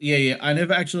 actually, yeah, I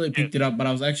never actually yeah, picked it up, but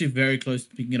I was actually very close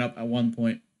to picking it up at one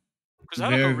point. because it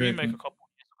had like a Very, very remake close. a couple of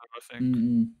years ago, I think,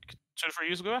 Mm-mm. like 2 to 3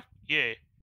 years ago. Yeah,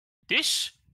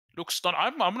 this looks stunning.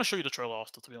 I'm gonna show you the trailer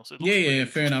after. To be honest, it Yeah, looks yeah, really yeah,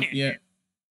 fair enough. clean. Yeah,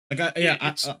 I got, yeah,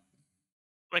 It's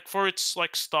like for its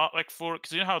like start like for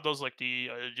because you know how it does like the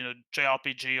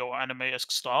JRPG or anime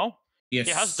esque style. It has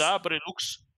yes, that, but it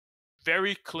looks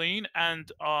very clean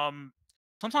and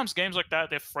sometimes games like that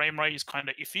their frame rate is kind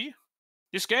of iffy.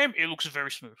 This game it looks very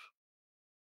smooth,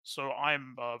 so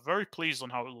I'm very pleased on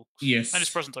how it looks and its yes.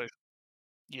 presentation.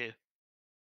 Yeah.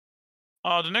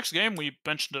 The next game we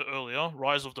mentioned it earlier,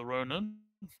 Rise of the Ronin,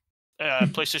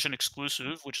 PlayStation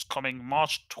exclusive, which is coming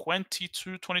March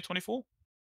 2024.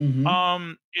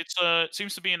 Mm-hmm. It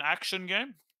seems to be an action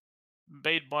game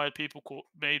made by Team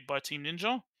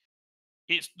Ninja.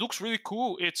 It looks really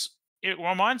cool. It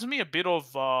reminds me a bit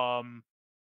of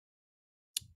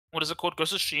what is it called,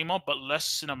 Ghost of Tsushima, but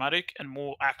less cinematic and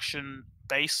more action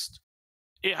based.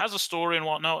 It has a story and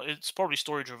whatnot. It's probably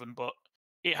story driven, but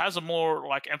it has a more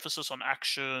like emphasis on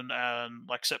action and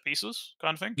like set pieces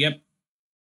kind of thing. Yep.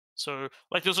 So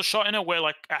like there's a shot in it where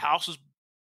like a house is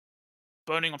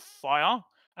burning on fire,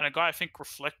 and a guy I think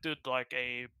reflected like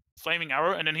a flaming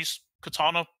arrow, and then his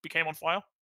katana became on fire.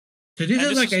 So this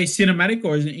And is like a cinematic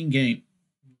or is it in game?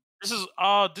 this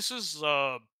is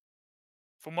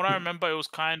from what I remember, it was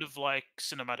kind of like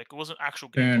cinematic. It wasn't actual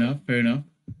Fair gameplay. enough. Fair enough.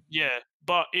 Yeah,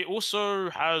 but it also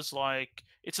has like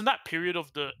it's in that period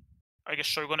of the I guess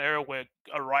Shogun era where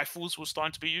rifles were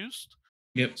starting to be used.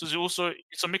 Yep. So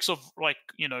it's a mix of like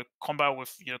combat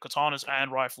with katanas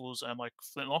and rifles and like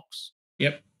flintlocks.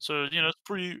 Yep. So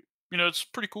it's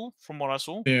pretty cool from what I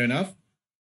saw. Fair enough.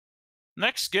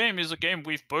 Next game is a game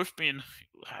we've both been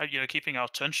keeping our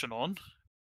attention on.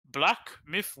 Black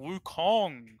Myth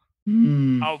Wukong.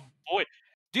 Hmm. Oh boy,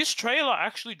 this trailer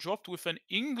actually dropped with an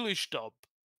English dub.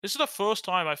 This is the first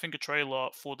time I think a trailer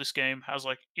for this game has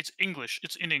like it's English.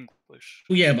 It's in English,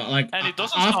 Well, yeah, but like and it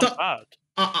doesn't after, sound bad.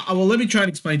 well, let me try and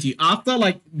explain to you. After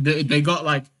like they got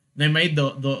like they made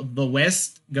the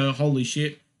West go, holy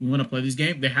shit, we want to play this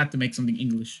game. They had to make something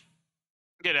English.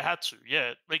 Yeah, they had to.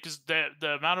 Yeah, like 'cause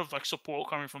the amount of like support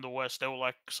coming from the West, they were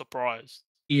like surprised.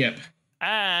 Yep.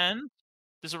 And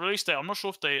there's a release date. I'm not sure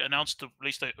if they announced the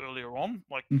release date earlier on,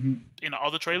 like Mm-hmm. in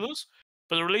other trailers,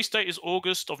 but the release date is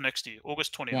August of next year,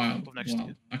 August 20th Wild, of next year.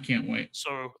 wild. I can't wait.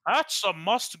 So that's a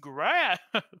must grab.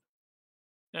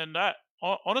 And that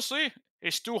honestly,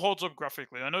 it still holds up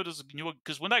graphically. I know there's a newer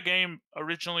because when that game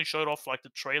originally showed off like the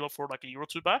trailer for like a year or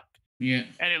two back, Yeah.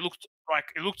 and it looked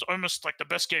almost like the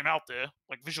best game out there,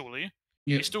 like visually. It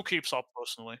Yep. still keeps up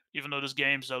personally, even though there's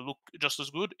games that look just as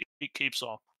good. It keeps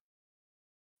up.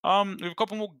 We have a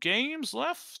couple more games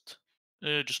left.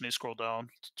 Just need to scroll down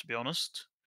to be honest.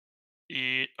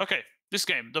 Okay, this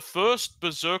game, the first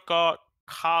Berserker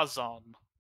Kazan.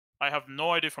 I have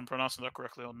no idea if I'm pronouncing that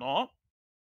correctly or not.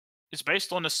 It's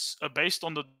based on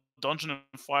the Dungeon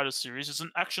and Fighter series. It's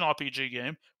an action RPG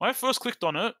game. When I first clicked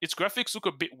on it, its graphics look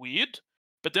a bit weird,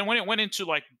 but then when it went into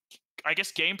like I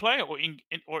guess gameplay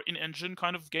or in engine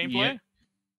kind of Yep. gameplay,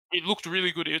 it looked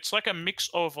really good. It's like a mix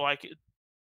of like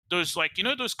those like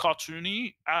those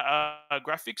cartoony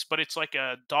graphics, but it's like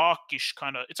a darkish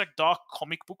kind of. It's like dark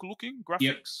comic book looking Yep.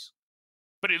 graphics,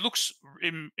 but it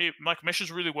like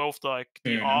meshes really well with like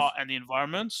the Fair art enough. and the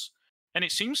environments, and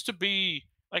it seems to be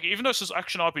like even though it's an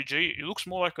action RPG, it looks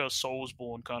more like a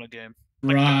Soulsborne kind of game.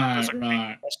 Like Right. there's like big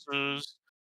Right. bosses,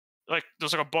 like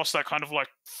there's like a boss that kind of like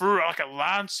threw like a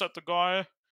lance at the guy.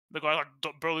 The guy like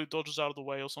barely dodges out of the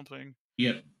way or something.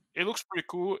 Yep. It looks pretty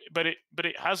cool, but it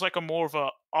has like a more of a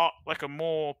art, like a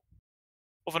more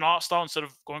of an art style instead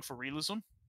of going for realism,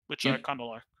 which I Yep. kind of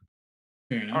like.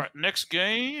 Fair All enough. right, next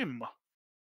game.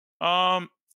 Um,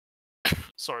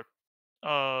 sorry.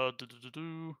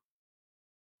 Do.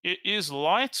 It is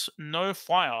Light No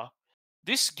Fire.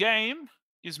 This game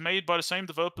is made by the same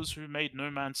developers who made No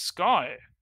Man's Sky.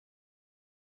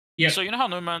 Yep. So you know how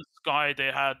No Man's Sky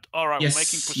they had, all right, we're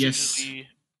making Yes. Yes. procedurally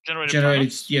generated Generated.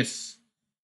 planets. Yes.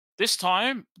 This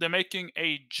time they're making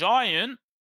a giant,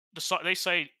 they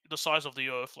say the size of the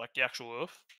Earth, like the actual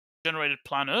Earth, generated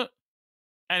planet,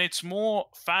 and it's more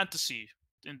fantasy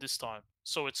in this time.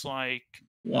 So it's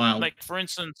Wild. like for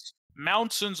instance,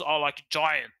 mountains are like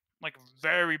giant, like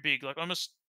very big, like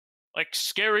almost like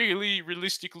scarily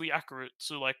realistically accurate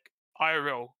to like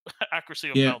IRL accuracy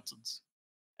of Yeah. mountains.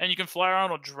 And you can fly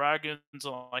around on dragons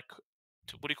and like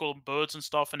what do you call them, birds and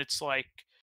stuff. And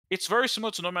it's very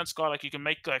similar to No Man's Sky. Like you can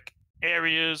make like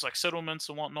areas, like settlements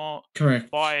and whatnot, Correct.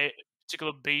 by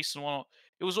particular beasts and whatnot.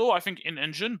 It was all I think in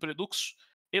engine, but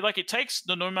it takes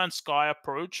the No Man's Sky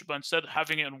approach, but instead of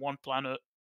having it in one planet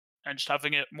and just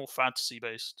having it more fantasy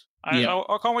based. Yeah.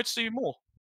 I can't wait to see more.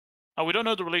 We don't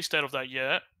know the release date of that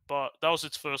yet, but that was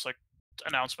its first like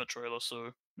announcement trailer,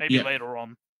 so maybe Yeah. later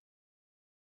on.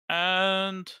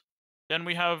 And then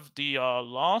we have the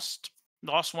last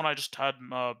one I just had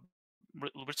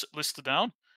listed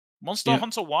down. Monster Yeah.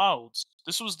 Hunter Wilds.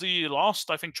 This was the last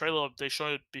I think trailer they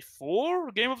showed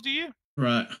before Game of the Year,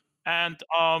 Right. and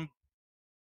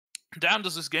damn,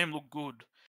 does this game look good?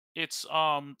 It's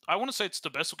I want to say it's the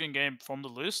best looking game from the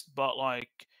list, but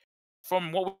like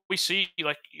from what we see,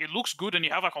 like it looks good, and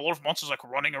you have like a lot of monsters like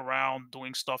running around,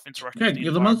 doing stuff, interacting with Correct. the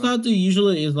Yeah, the Monster environment. Hunter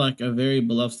usually is like a very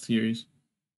beloved series.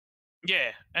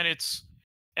 Yeah, and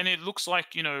it looks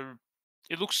like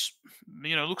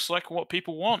looks like what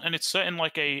people want, and it's set in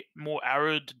like a more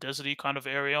arid, deserty kind of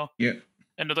area. Yeah.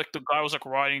 And like the guy was like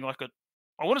riding like a,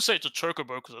 I want to say it's a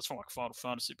chocobo because that's from like Final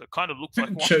Fantasy, but kind of looked like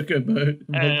one. Chocobo.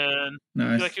 Well, And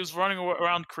like nice. he was running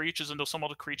around creatures, and there was some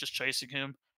other creatures chasing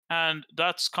him. And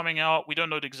that's coming out. We don't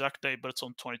know the exact date, but it's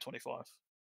on 2025.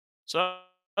 So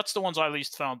that's the ones I at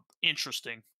least found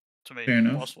interesting to me Fair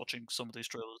enough. whilst watching some of these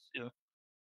trailers. Yeah,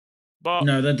 but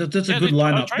No, that's a yeah, good the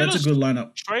lineup. That's a trailers good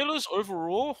lineup. trailers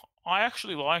overall, I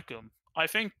actually like them. I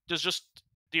think there's just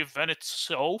the event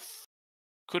itself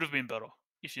could have been better,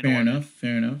 if you know Fair what I mean. enough.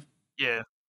 Fair enough. Yeah,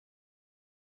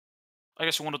 I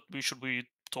guess we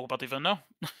talk about the event now?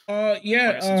 Yeah.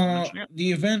 I guess since we're mentioning it.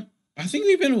 The event. I think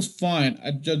the event was fine.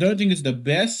 Don't think it's the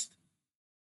best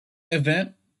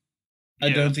event. Yeah, I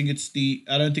don't think it's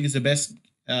the best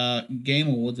game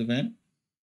awards event.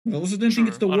 I also don't think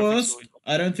it's true. the I don't think so worst. either.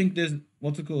 I don't think there's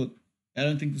what's it called. I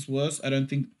don't think it's worse. I don't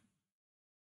think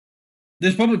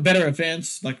there's probably better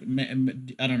events like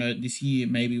I don't know this year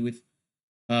maybe with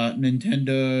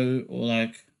Nintendo or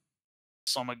like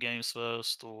Summer Games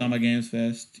Fest or Summer Games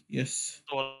Fest. Yes,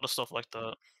 other stuff like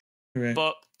that. correct.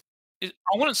 But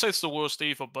I wouldn't say it's the worst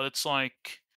either, but it's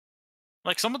like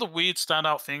some of the weird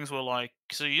standout things were like,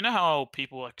 so you know how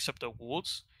people accept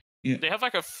awards? Yeah, They have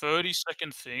like a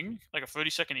 30-second thing, like a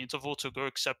 30-second interval to go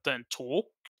accept and talk,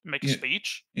 make a yeah,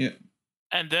 speech. yeah,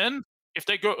 And then if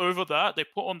they go over that, they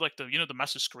put on like the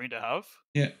massive screen they have.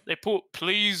 yeah. They put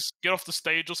please get off the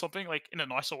stage or something, like in a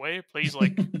nicer way. Please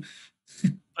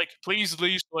please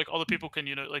leave so like other people can,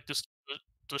 like this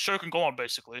the show can go on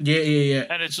basically. Yeah, yeah,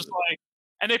 And it's just like,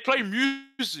 and they play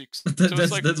music. So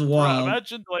it's like, that's bro, wild.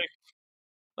 imagine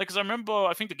like, cause I remember,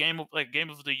 I think the game of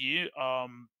the year,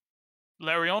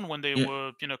 Larion, when they Yeah,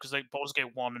 were, because they Baldur's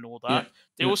Gate 1 and all yeah, that,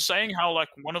 they yeah, were saying how like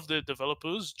one of the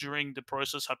developers during the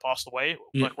process had passed away,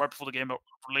 yeah, like right before the game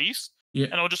released, yeah,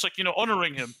 and I was just like,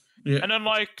 honoring him. yeah, And then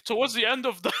like towards the end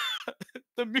of the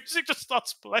the music just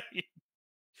starts playing,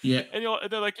 yeah, and and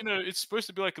they're like, it's supposed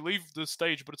to be like leave the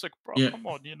stage, but it's like, bro, yeah, come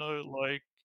on, like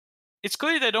it's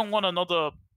clear they don't want another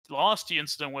last year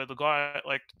incident where the guy,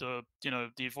 like the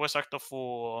voice actor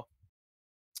for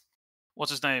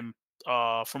what's his name,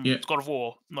 from yeah. God of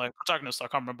War, like protagonist. I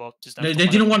can't remember his name off They, the top they of my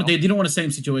head didn't right want now. they didn't want the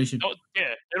same situation. No, yeah,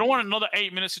 they don't want another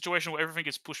 8-minute situation where everything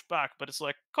gets pushed back. But it's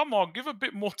like, come on, give a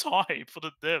bit more time for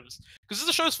the devs, because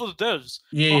this show's for the devs.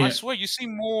 Yeah, But I yeah, swear, you see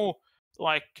more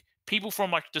like people from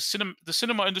like the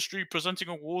cinema industry presenting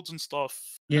awards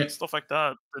yeah. and stuff like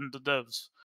that than the devs,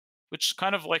 which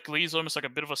kind of like leaves almost like a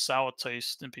bit of a sour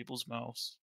taste in people's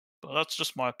mouths. But that's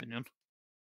just my opinion,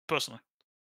 personally.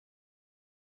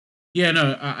 Yeah,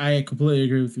 no, I completely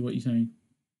agree with you what you're saying.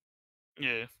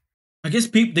 Yeah, I guess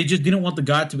people they just didn't want the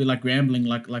guy to be like rambling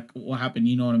like what happened.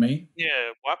 You know what I mean? yeah.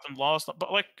 What happened last night?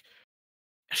 But like,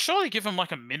 surely give him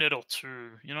like a minute or two.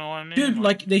 You know what I mean? Dude,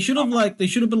 Like, like they should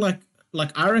have been like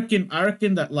I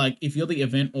reckon that like if you're the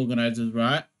event organizers,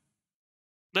 right?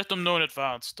 Let them know in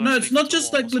advance. Don't No, it's speak for not too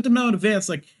just long or like let something. them know in advance.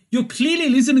 Like you're clearly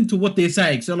listening to what they're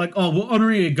saying. So like, oh, we're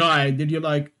honoring a guy. Then you're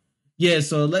like, yeah.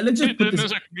 So let's just put Then this.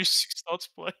 there's like music starts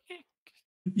playing.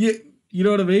 Yeah, you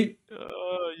know what I mean?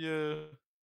 Yeah.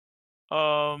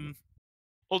 Um.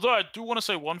 Although I do want to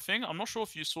say one thing, I'm not sure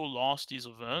if you saw last year's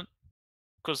event,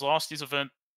 because last year's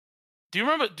event. Do you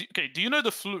remember? Okay, do you know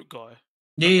the flute guy?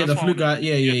 Yeah, yeah. That's The what I flute want to guy. know.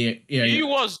 Yeah, Yeah, yeah, yeah, yeah,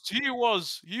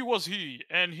 yeah.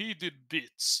 and he did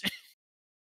bits.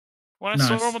 When I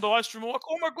saw him Nice. on the live stream, I'm like,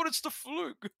 oh my god, it's the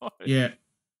flute guy. Yeah,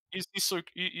 He's so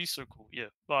cool. Yeah,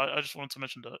 but I just wanted to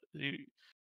mention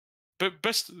that.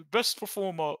 Best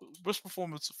performer, best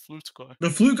performance of flute guy. the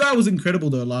flute guy was incredible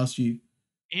though last year.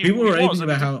 People He were was, raving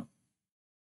about how.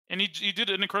 and he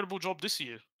did an incredible job this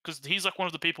year because he's like one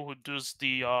of the people who does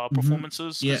the Mm-hmm.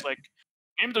 performances. Yeah, Because like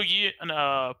Game of the Year and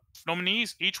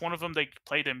nominees, each one of them they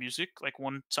play their music like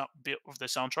one bit of their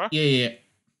soundtrack, yeah, yeah,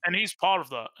 and he's part of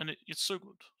that, and it's so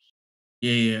good.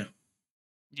 yeah, yeah.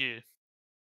 Yeah,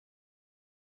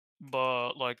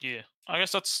 but like yeah, I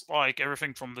guess that's like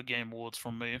everything from the Game Awards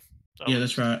from me, at Yeah,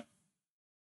 that's least. right.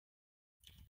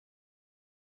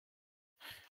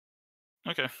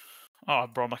 Okay. Oh,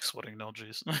 bro, I'm like sweating now.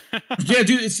 Jeez. Yeah,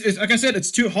 dude. It's like I said,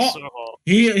 it's too So hot. hot.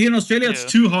 Here in Australia, it's Yeah.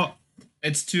 too hot.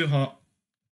 It's too hot.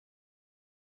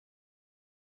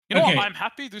 You know what? Okay. I'm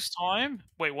happy this time.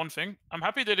 Wait, one thing. I'm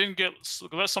happy they didn't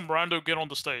let some rando get on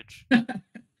the stage.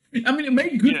 I mean, it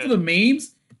made good for Yeah. the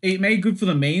memes. It made good for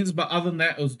the memes, but other than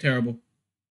that, it was terrible.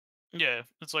 Yeah.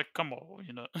 It's like, come on,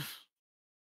 you know.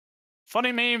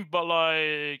 Funny meme, but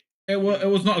like, It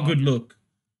was not a good yeah. look.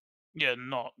 Yeah,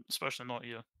 not especially not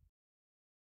yeah.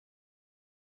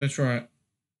 That's right.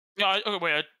 Yeah, okay,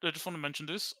 wait. I just want to mention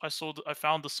this. I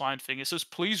found the sign thing. It says,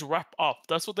 "Please wrap up."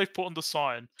 That's what they put on the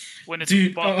sign when it's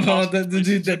Dude, past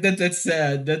dude, 26. that's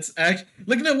sad. That's actually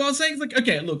like no. What I'm saying is like,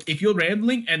 okay, look, if you're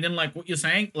rambling and then like what you're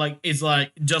saying like is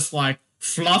like just like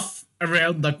fluff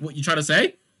around like what you're trying to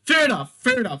say, fair enough,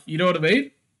 fair enough. You know what I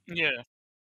mean? Yeah,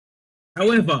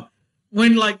 However,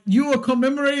 when like you are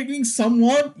commemorating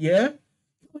someone, yeah,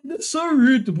 that's so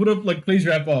rude to put up like please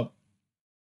wrap up.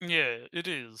 yeah, it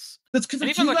is. That's because And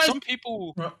like even you like guys. some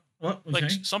people, What was like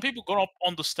saying? some people got up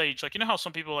on the stage. Like you know how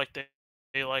some people like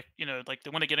they like like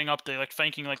when they're getting up, they like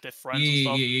thanking like their Yeah, friends and yeah,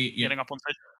 stuff, yeah, yeah, yeah. getting up on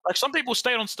stage. Like some people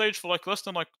stayed on stage for like less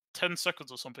than like 10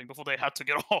 seconds or something before they had to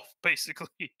get off. Basically,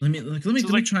 so Let it's me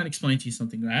like try and explain to you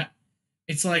something, right?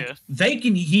 It's like yeah, they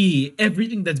can hear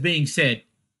everything that's being said.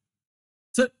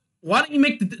 So why don't you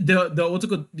make the what's it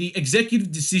called the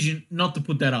executive decision not to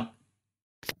put that up?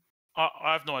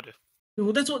 I have no idea.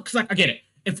 Well, that's what because like I get it.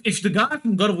 If the guy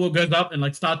from God of War goes up and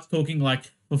like starts talking like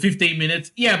for 15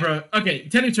 minutes, yeah, bro. Okay,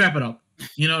 tell him to wrap it up.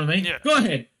 You know what I mean? Yeah, Go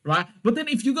ahead, right? But then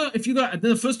if you go,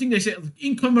 the first thing they say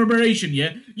in commemoration,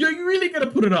 yeah, you're really gonna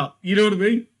put it up. You know what I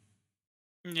mean?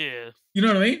 yeah, You know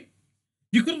what I mean?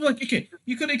 You could have like okay,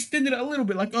 you could have extended it a little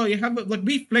bit, like oh, you have like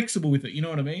be flexible with it. You know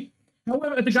what I mean?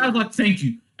 However, if the guy's true. like thank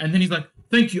you, and then he's like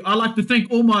thank you, I like to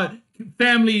thank all my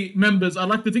family members. I'd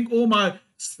like to thank all my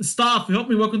staff who helped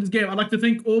me work on this game. I'd like to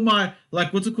thank all my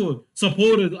like what's it called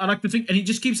supporters. I like to thank, and he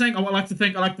just keeps saying oh, I like to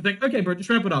thank, I like to thank. Okay, bro, just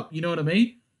wrap it up. You know what I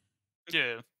mean?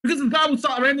 Yeah, Because the guy would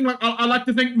start ranting like I like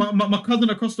to thank my cousin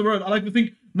across the road. I like to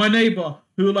thank my neighbor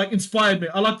who like inspired me.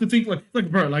 I like to think like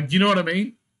bro, like do you know what I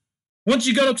mean? Once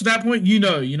you got up to that point, you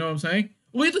know what I'm saying?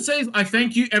 All you have to say is, I true.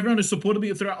 thank you, everyone who supported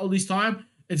me throughout all this time.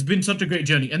 It's been such a great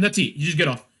journey. And that's it. You just get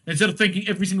off. Instead of thanking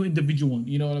every single individual one.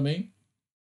 You know what I mean?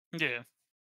 Yeah.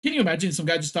 Can you imagine some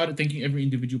guy just started thanking every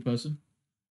individual person?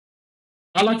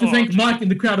 I'd like to Oh, thank just Mike like in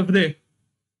the crowd over there.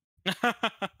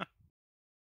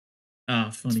 Ah,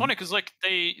 it's funny. funny because like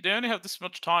they only have this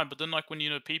much time, but then like when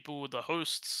people, the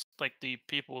hosts, like the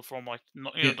people from like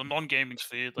Yeah. the non-gaming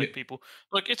sphere, Yeah. like people,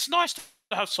 like it's nice to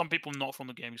have some people not from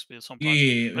the gaming sphere Yeah. sometimes,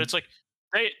 Yeah. but Yeah. it's like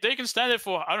they can stand there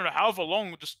for I don't know however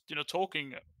long, just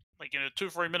talking like 2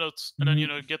 3 minutes, and then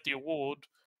Mhm. get the award,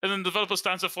 and then the developer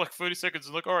stands there for like 30 seconds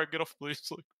and like, all right, get off, please.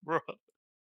 Like, bro,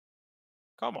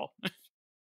 come on.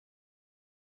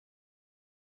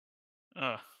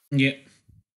 uh, Yeah.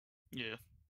 yeah.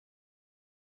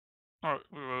 All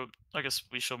right, I guess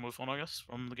we shall move on. I guess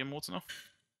from the game awards now.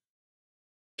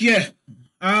 Yeah.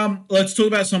 Let's talk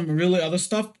about some really other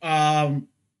stuff.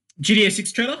 GTA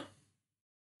 6 trailer.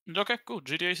 Okay, cool.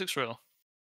 GTA 6 trailer.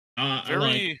 Like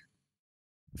Very,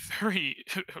 very,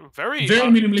 very. very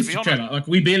To be minimalistic honest, trailer. Like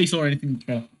we barely saw anything in the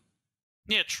trailer.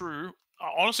 yeah, true.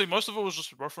 Honestly, most of it was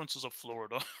just references of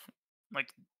Florida, like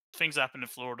things happen in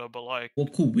Florida, but like Well,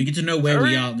 cool. We get to know where we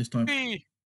very, are this time.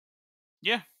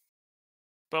 yeah.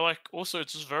 But like also,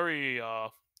 it's just very, you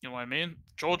know what I mean?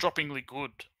 Jaw-droppingly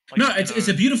good. Like No, it's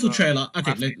a beautiful trailer.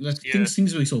 Okay, graphics. let's Yeah,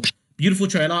 things we saw. Beautiful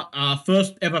trailer.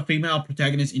 First ever female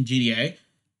protagonist in GTA.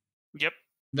 Yep.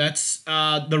 That's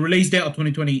the release date of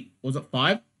 2020. Was it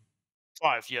 5?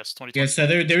 5, yes, Yeah, so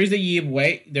 2025. there is a year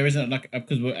wait. There isn't like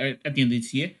because we're at the end of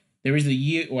this year. There is a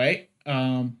year wait.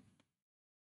 Yep.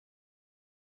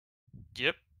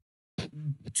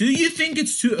 Do you think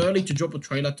it's too early to drop a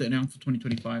trailer to announce for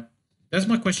 2025? That's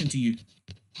my question to you.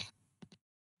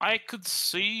 I could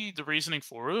see the reasoning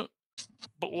for it,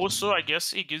 but also I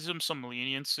guess it gives them some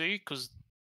leniency because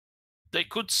they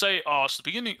could say, "Oh, it's the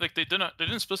beginning." Like they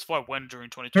didn't specify when during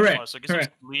 2025, Correct, so it gives them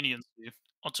correct. some leniency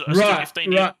onto as to Right, if they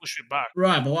need to right, push it back.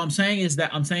 right. But what I'm saying is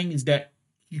that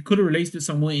you could have released it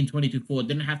somewhere in 2024. It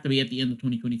didn't have to be at the end of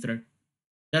 2023.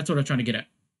 That's what I'm trying to get at.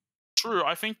 True,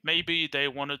 I think maybe they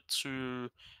wanted to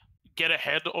get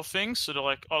ahead of things, so they're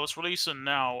like, "Oh, let's release it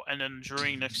now, and then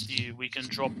during next year we can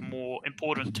drop more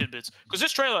important tidbits." Because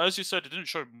this trailer, as you said, it didn't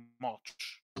show much,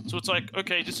 so it's like,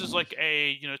 okay, this is like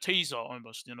a teaser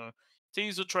almost,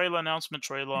 teaser trailer, announcement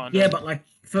trailer, and Yeah, then but like,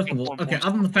 first get of all, more okay, important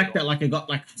other than stuff the fact later. that like it got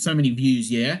like so many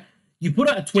views, yeah, you put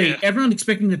out a Yeah, tweet, everyone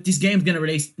expecting that this game's gonna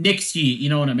release next year. You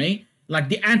know what I mean? Like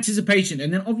the anticipation,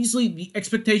 and then obviously the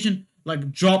expectation like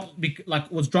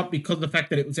was dropped because of the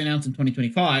fact that it was announced in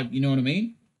 2025. You know what I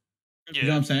mean? You know what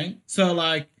yeah, I'm saying? So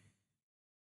like,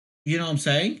 you know what I'm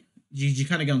saying? You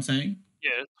kind of get what I'm saying?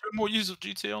 yeah. 2 more years of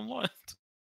GTA Online.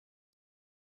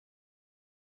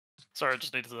 Sorry, I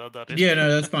just needed to add that in. Yeah, no,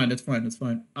 that's fine. That's fine. That's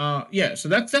fine. Yeah. So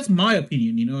that's my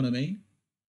opinion. You know what I mean?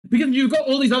 Because you've got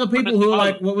all these other But people it's who are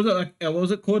like, valid. what was it like? What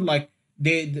was it called? Like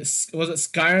was it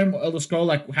Skyrim or Elder Scroll?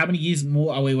 Like, how many years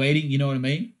more are we waiting? You know what I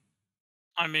mean?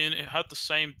 I mean, it had the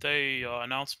same day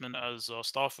announcement as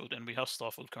Starfield, and we have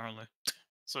Starfield currently.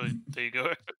 So there you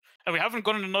go. And we haven't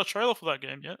gotten another trailer for that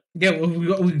game yet. Yeah, well,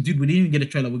 dude, we didn't even get a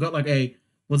trailer. We got like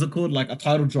what's it called? Like a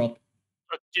title drop.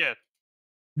 But yeah,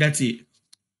 That's it,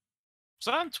 was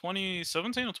that in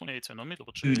 2017 or 2018? Let me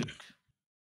double check. dude.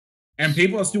 And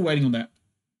people are still waiting on that.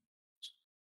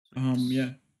 Six. Yeah,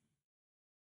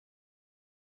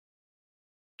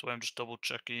 So I'm just double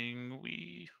checking.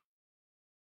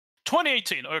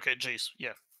 2018. Okay, jeez,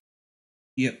 yeah.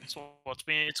 yep, So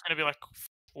it's gonna be like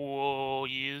 4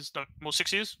 years, no, more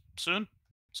 6 years soon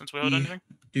since we heard yeah, anything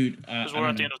dude. because I we're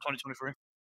don't at the know. end of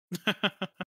 2023.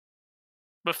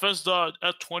 Bethesda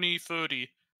at 2030.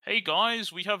 Hey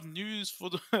guys, we have news for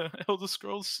the Elder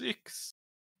Scrolls 6.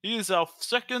 Here's our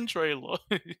second trailer.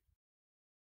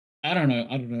 I don't know.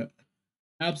 I don't know.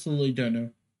 Absolutely don't know.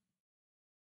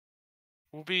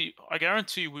 I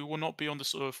guarantee we will not be on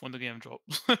this earth when the game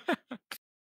drops.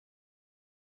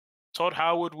 Todd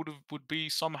Howard would be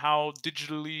somehow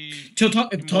digitally So if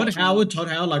immortal. Todd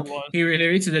Howard, like Otherwise, he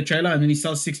releases the trailer and then he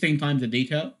sells 16 times the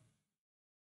detail.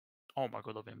 oh my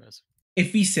god, that'd be amazing.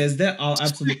 If he says that, I'll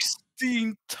absolutely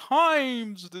 16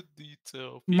 times the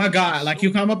detail. my People be guy, like so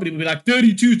he'll come up and he'll be like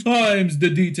 32 times the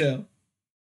detail.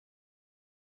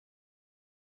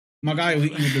 My guy will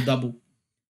hit you with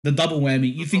the double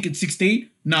whammy. You think it's 16?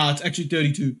 Nah, it's actually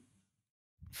 32.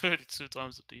 32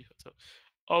 times the detail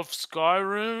of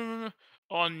Skyrim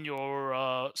on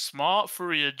your smart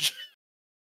fridge.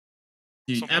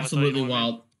 Dude, Something like that, you know absolutely what I mean?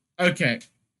 wild. Okay,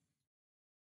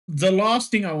 the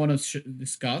last thing I want to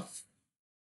discuss,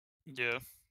 Yeah.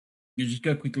 you just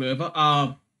go quickly over.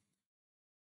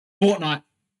 Fortnite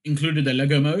included the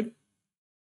Lego mode,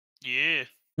 Yeah.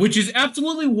 which is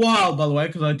absolutely wild, by the way,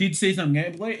 because I did see some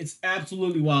gameplay. It's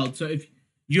absolutely wild. So if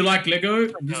you like Lego,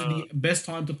 this is the best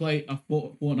time to play a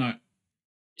Fortnite.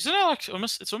 Isn't it like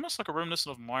it's almost like a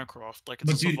reminiscent of Minecraft? Like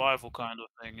it's a But dude, survival kind of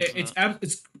thing, isn't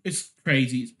it? it's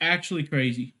crazy. It's actually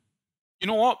crazy. You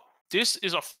know what? This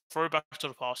is a throwback to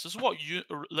the past. This is what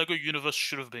Lego Universe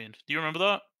should have been. Do you remember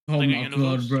that? Oh Lego my god,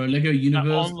 Universe? bro! Lego That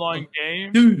Universe, online oh,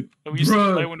 game dude, that we used to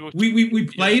play bro. when we were We yeah.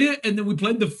 played it and then we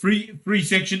played the free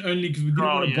section only because we didn't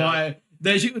Oh want to yeah. buy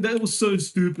it. That was so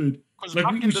stupid. Because Like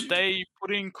back in the day,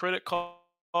 putting credit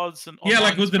cards and yeah, like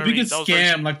online it was the that biggest was very scam.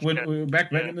 stupid Like when shit. we were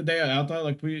back Yeah. in the day, out there,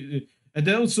 like and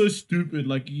that was so stupid.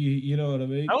 Like you know what I That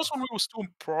mean? was when we were still in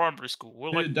primary school. We're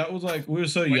like Dude, that was like we were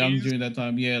so young 20s, during that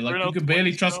time. Yeah, we're like in you our could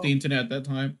barely 20s trust now. the internet at that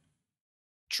time.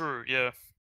 True, yeah.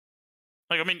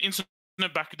 Like I mean, internet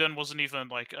back then wasn't even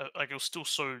like it was still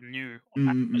so new,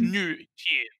 Mm-mm. new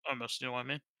here almost. You know what I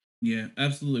mean? Yeah,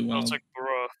 absolutely I was wild. like,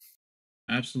 bruh.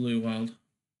 Absolutely wild.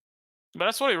 But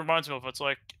that's what it reminds me of. It's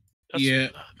like that's Yeah,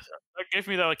 that gave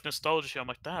me that like nostalgia. I'm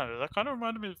like, damn, that kind of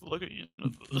reminded me of Lego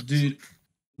Universe. dude,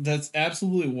 that's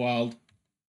absolutely wild.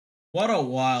 What a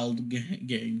wild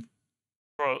game.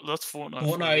 Bro, that's Fortnite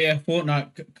for Fortnite, you. yeah,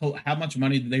 Fortnite. How much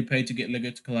money did they pay to get Lego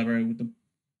to collaborate with them?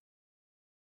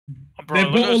 Bro, They've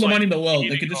got all Lego's the like money in the world. They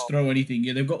eating could just up. throw anything.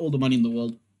 Yeah, they've got all the money in the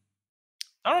world.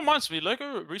 That reminds me,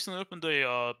 Lego recently opened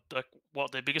a like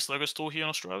their biggest Lego store here in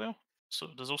Australia. So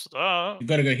there's also that. You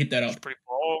gotta go hit that It's up. pretty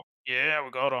cool. Yeah,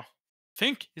 we gotta.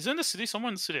 Think is it in the city, somewhere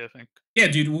in the city, I think. Yeah,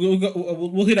 dude,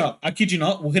 we'll hit up. I kid you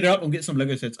not. We'll hit it up and get some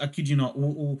Lego sets. I kid you not.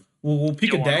 We'll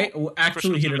pick Yeah, a why day. not? We'll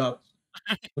actually Christmas hit it Lego up.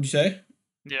 sets. What'd you say?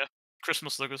 Yeah,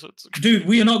 Christmas Lego sets. Dude,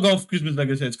 we are not going for Christmas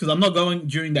Lego sets because I'm not going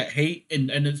during that heat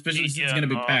and especially since it's Yeah, gonna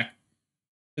be nah. packed.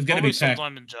 It's gonna be Probably packed.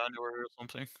 sometime in January or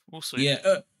something. We'll see.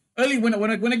 Yeah. Early when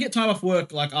I get time off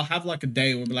work, like I'll have like a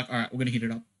day. We'll be like, all right, we're gonna hit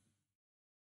it up.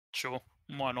 Sure.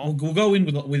 Why not? We'll go in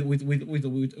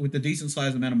with the decent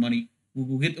sized amount of money.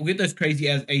 We'll get those crazy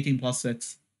as 18 plus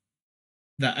sets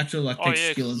that actually like Oh take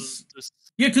yeah, skill and because this.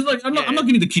 yeah, because like I'm Yeah, not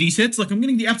getting the kiddie sets. Like I'm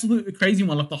getting the absolute crazy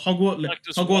one, like the like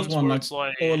this Hogwarts ones one, where like it's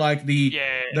like, or like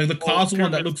yeah, the or castle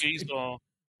one that Pyramid of looks Giza.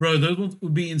 bro. Those ones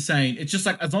would be insane. It's just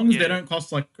like as long as they Yeah, don't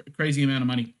cost like crazy amount of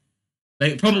money,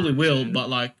 they probably true, will. true. But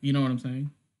like you know what I'm saying.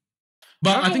 I But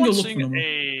I remember think it'll once look seeing phenomenal.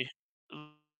 a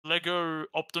Lego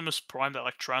Optimus Prime that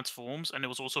like transforms, and it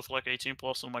was also for like 18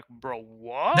 plus. I'm like, bro, That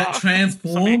what? Something akin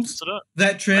transforms. to that.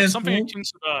 That Like something transforms. akin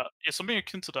to that. Yeah, something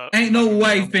akin to that Ain't from that no movie.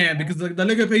 way, I'm like, fam, what? because the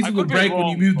Lego I pieces will could be break when you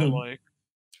wrong, move but them. like,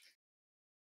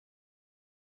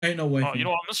 Ain't no way, you know fam.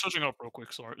 what? I'm just searching up real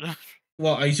quick. Sorry.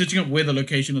 Well, are you searching up where the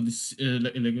location of this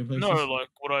Lego No, places? like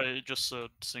what I just said,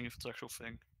 seeing if it's actual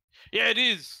thing. Yeah, it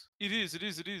is. It is. It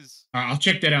is. It is. Alright, I'll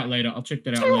check that out later. I'll check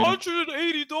that out later.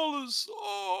 $280.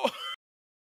 Oh,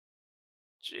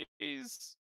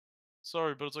 jeez.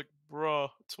 Sorry, but it's like, bruh,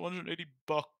 $280.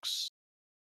 But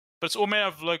it's all made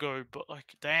out of Lego. But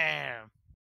like, damn.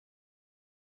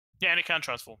 Yeah, and it can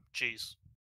transform. Jeez,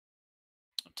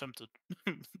 I'm tempted.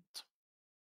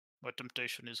 My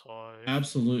temptation is high.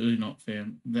 Absolutely not,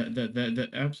 fam. That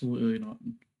absolutely not.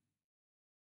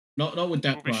 Not with It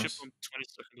that will be shipped price. on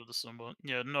 22nd of December.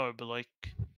 Yeah, no, but like,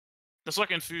 that's like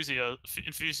enthusiast's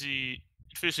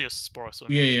price Yeah, almost.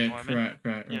 You yeah, know what I mean? correct,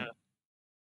 correct, Yeah. right.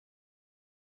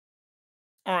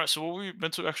 All right. So what were we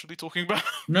meant to actually talking about?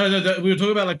 No, we were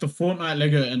talking about like the Fortnite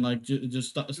Lego and like just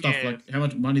stuff Yeah. like how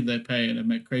much money they pay and they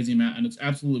make crazy amount and it's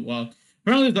absolutely wild.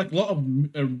 Apparently, there's like a lot of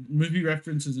movie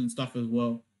references and stuff as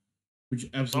well, which I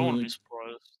wouldn't be absolutely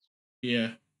surprised.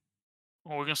 yeah.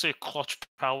 Oh, we're gonna see a Clutch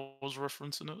Powers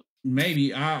reference in it.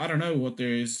 Maybe I don't know what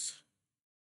there is.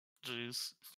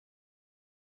 Jeez.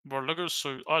 Bro, Lego's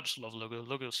so. I just love Lego.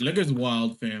 Lego's so Lego's cool.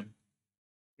 wild, fam.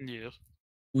 Yeah.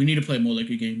 We need to play more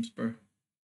Lego games, bro.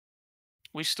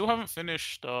 We still haven't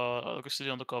finished Lego City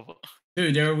Undercover.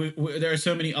 Dude, there are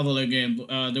so many other Lego games.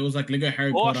 There was like Lego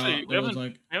Harry Well, Potter. actually, There was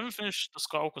like, we haven't finished the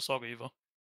Skywalker Saga either.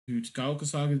 dude, Skywalker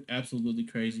Saga is absolutely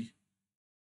crazy.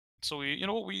 So you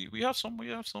know what, we have some in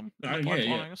the Yeah, pipeline,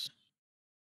 yeah. I guess.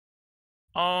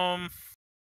 Um.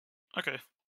 Okay.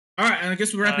 All right, and I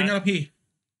guess we're wrapping it up here.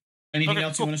 Anything Okay.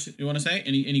 else Cool. you want to say?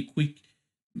 Any quick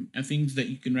things that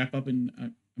you can wrap up in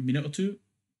a minute or two?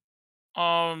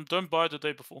 Don't buy the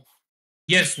day before.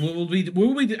 Yes, we will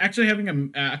be actually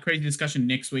having a crazy discussion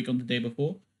next week on the day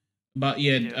before. But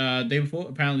yeah, Yeah. day before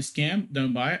apparently scam.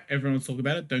 Don't buy it. Everyone's talking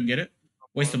about it. Don't get it.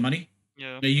 Waste of money.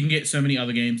 Yeah. Now, you can get so many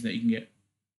other games that you can get.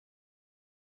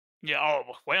 Yeah.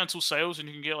 Oh, wait until sales and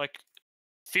you can get like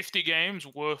 50 games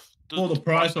worth For the the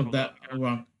price tag of of that. that,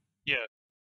 well, Yeah.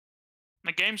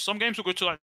 Like some games will go to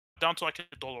like down to like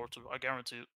 $1 or two. I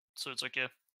guarantee it. So it's like, yeah,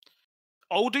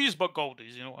 oldies but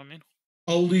goldies. You know what I mean?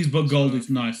 oldies but So goldies.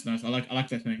 Nice, nice. I like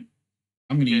that thing.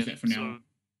 I'm gonna yeah. use that for now. So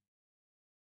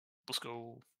let's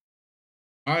go.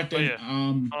 All right But then. yeah.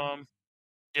 Do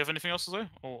you have anything else to say?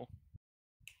 Or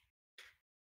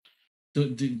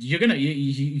You're gonna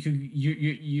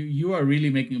you are really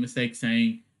making a mistake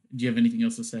saying. Do you have anything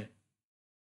else to say?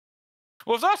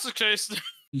 well, if that's the case,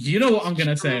 You know what I'm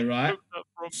gonna screw say, up, right? took that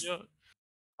from you.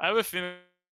 I have a feeling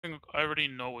I already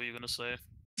know what you're gonna say.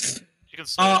 You can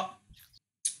say it. Uh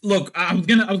look, I was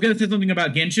gonna say something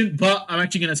about Genshin, but I'm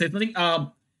actually gonna say something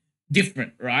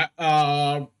different, right?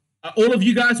 All of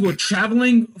you guys who are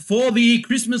traveling for the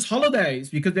Christmas holidays,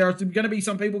 because there are going to be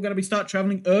some people going to be start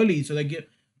traveling early, so they get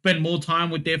spend more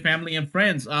time with their family and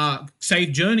friends.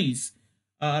 Safe journeys,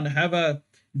 and have a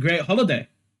great holiday.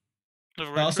 Have a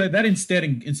So great I'll say trip. that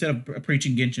instead of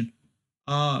preaching Genshin.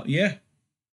 Yeah,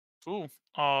 Cool.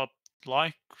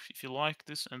 Like if you like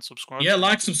this and subscribe yeah. if you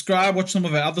want Like, to. subscribe, watch some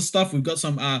of our other stuff. We've got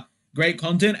some great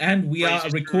content, and we are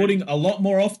Crazy series. recording a lot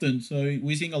more often, so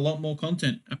we're seeing a lot more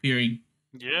content appearing.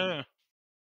 Yeah.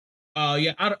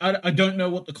 Yeah, I don't know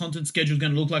what the content schedule is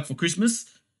going to look like for Christmas,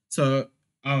 so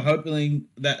I'm hoping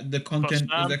that the But content is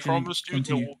Sam actually promised you there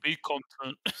continue. will be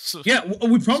content. so, Yeah,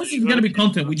 we so promise you there's going to heard be it here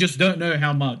content. We first. just don't know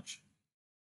how much.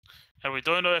 And we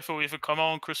don't know if it will even come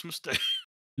out on Christmas Day.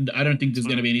 And I don't think there's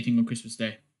going to so be anything on Christmas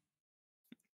Day.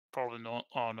 Probably not.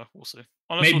 Oh no, we'll see.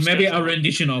 Unless we'll Maybe a schedule it.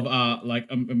 rendition of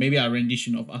maybe a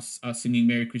rendition of us singing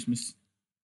Merry Christmas.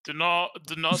 Do not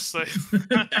say.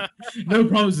 No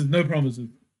promises, no promises.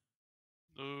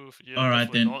 Oof, yeah, All right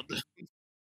definitely then. not.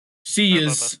 See Alright, bye bye.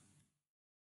 yous.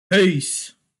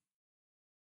 Peace.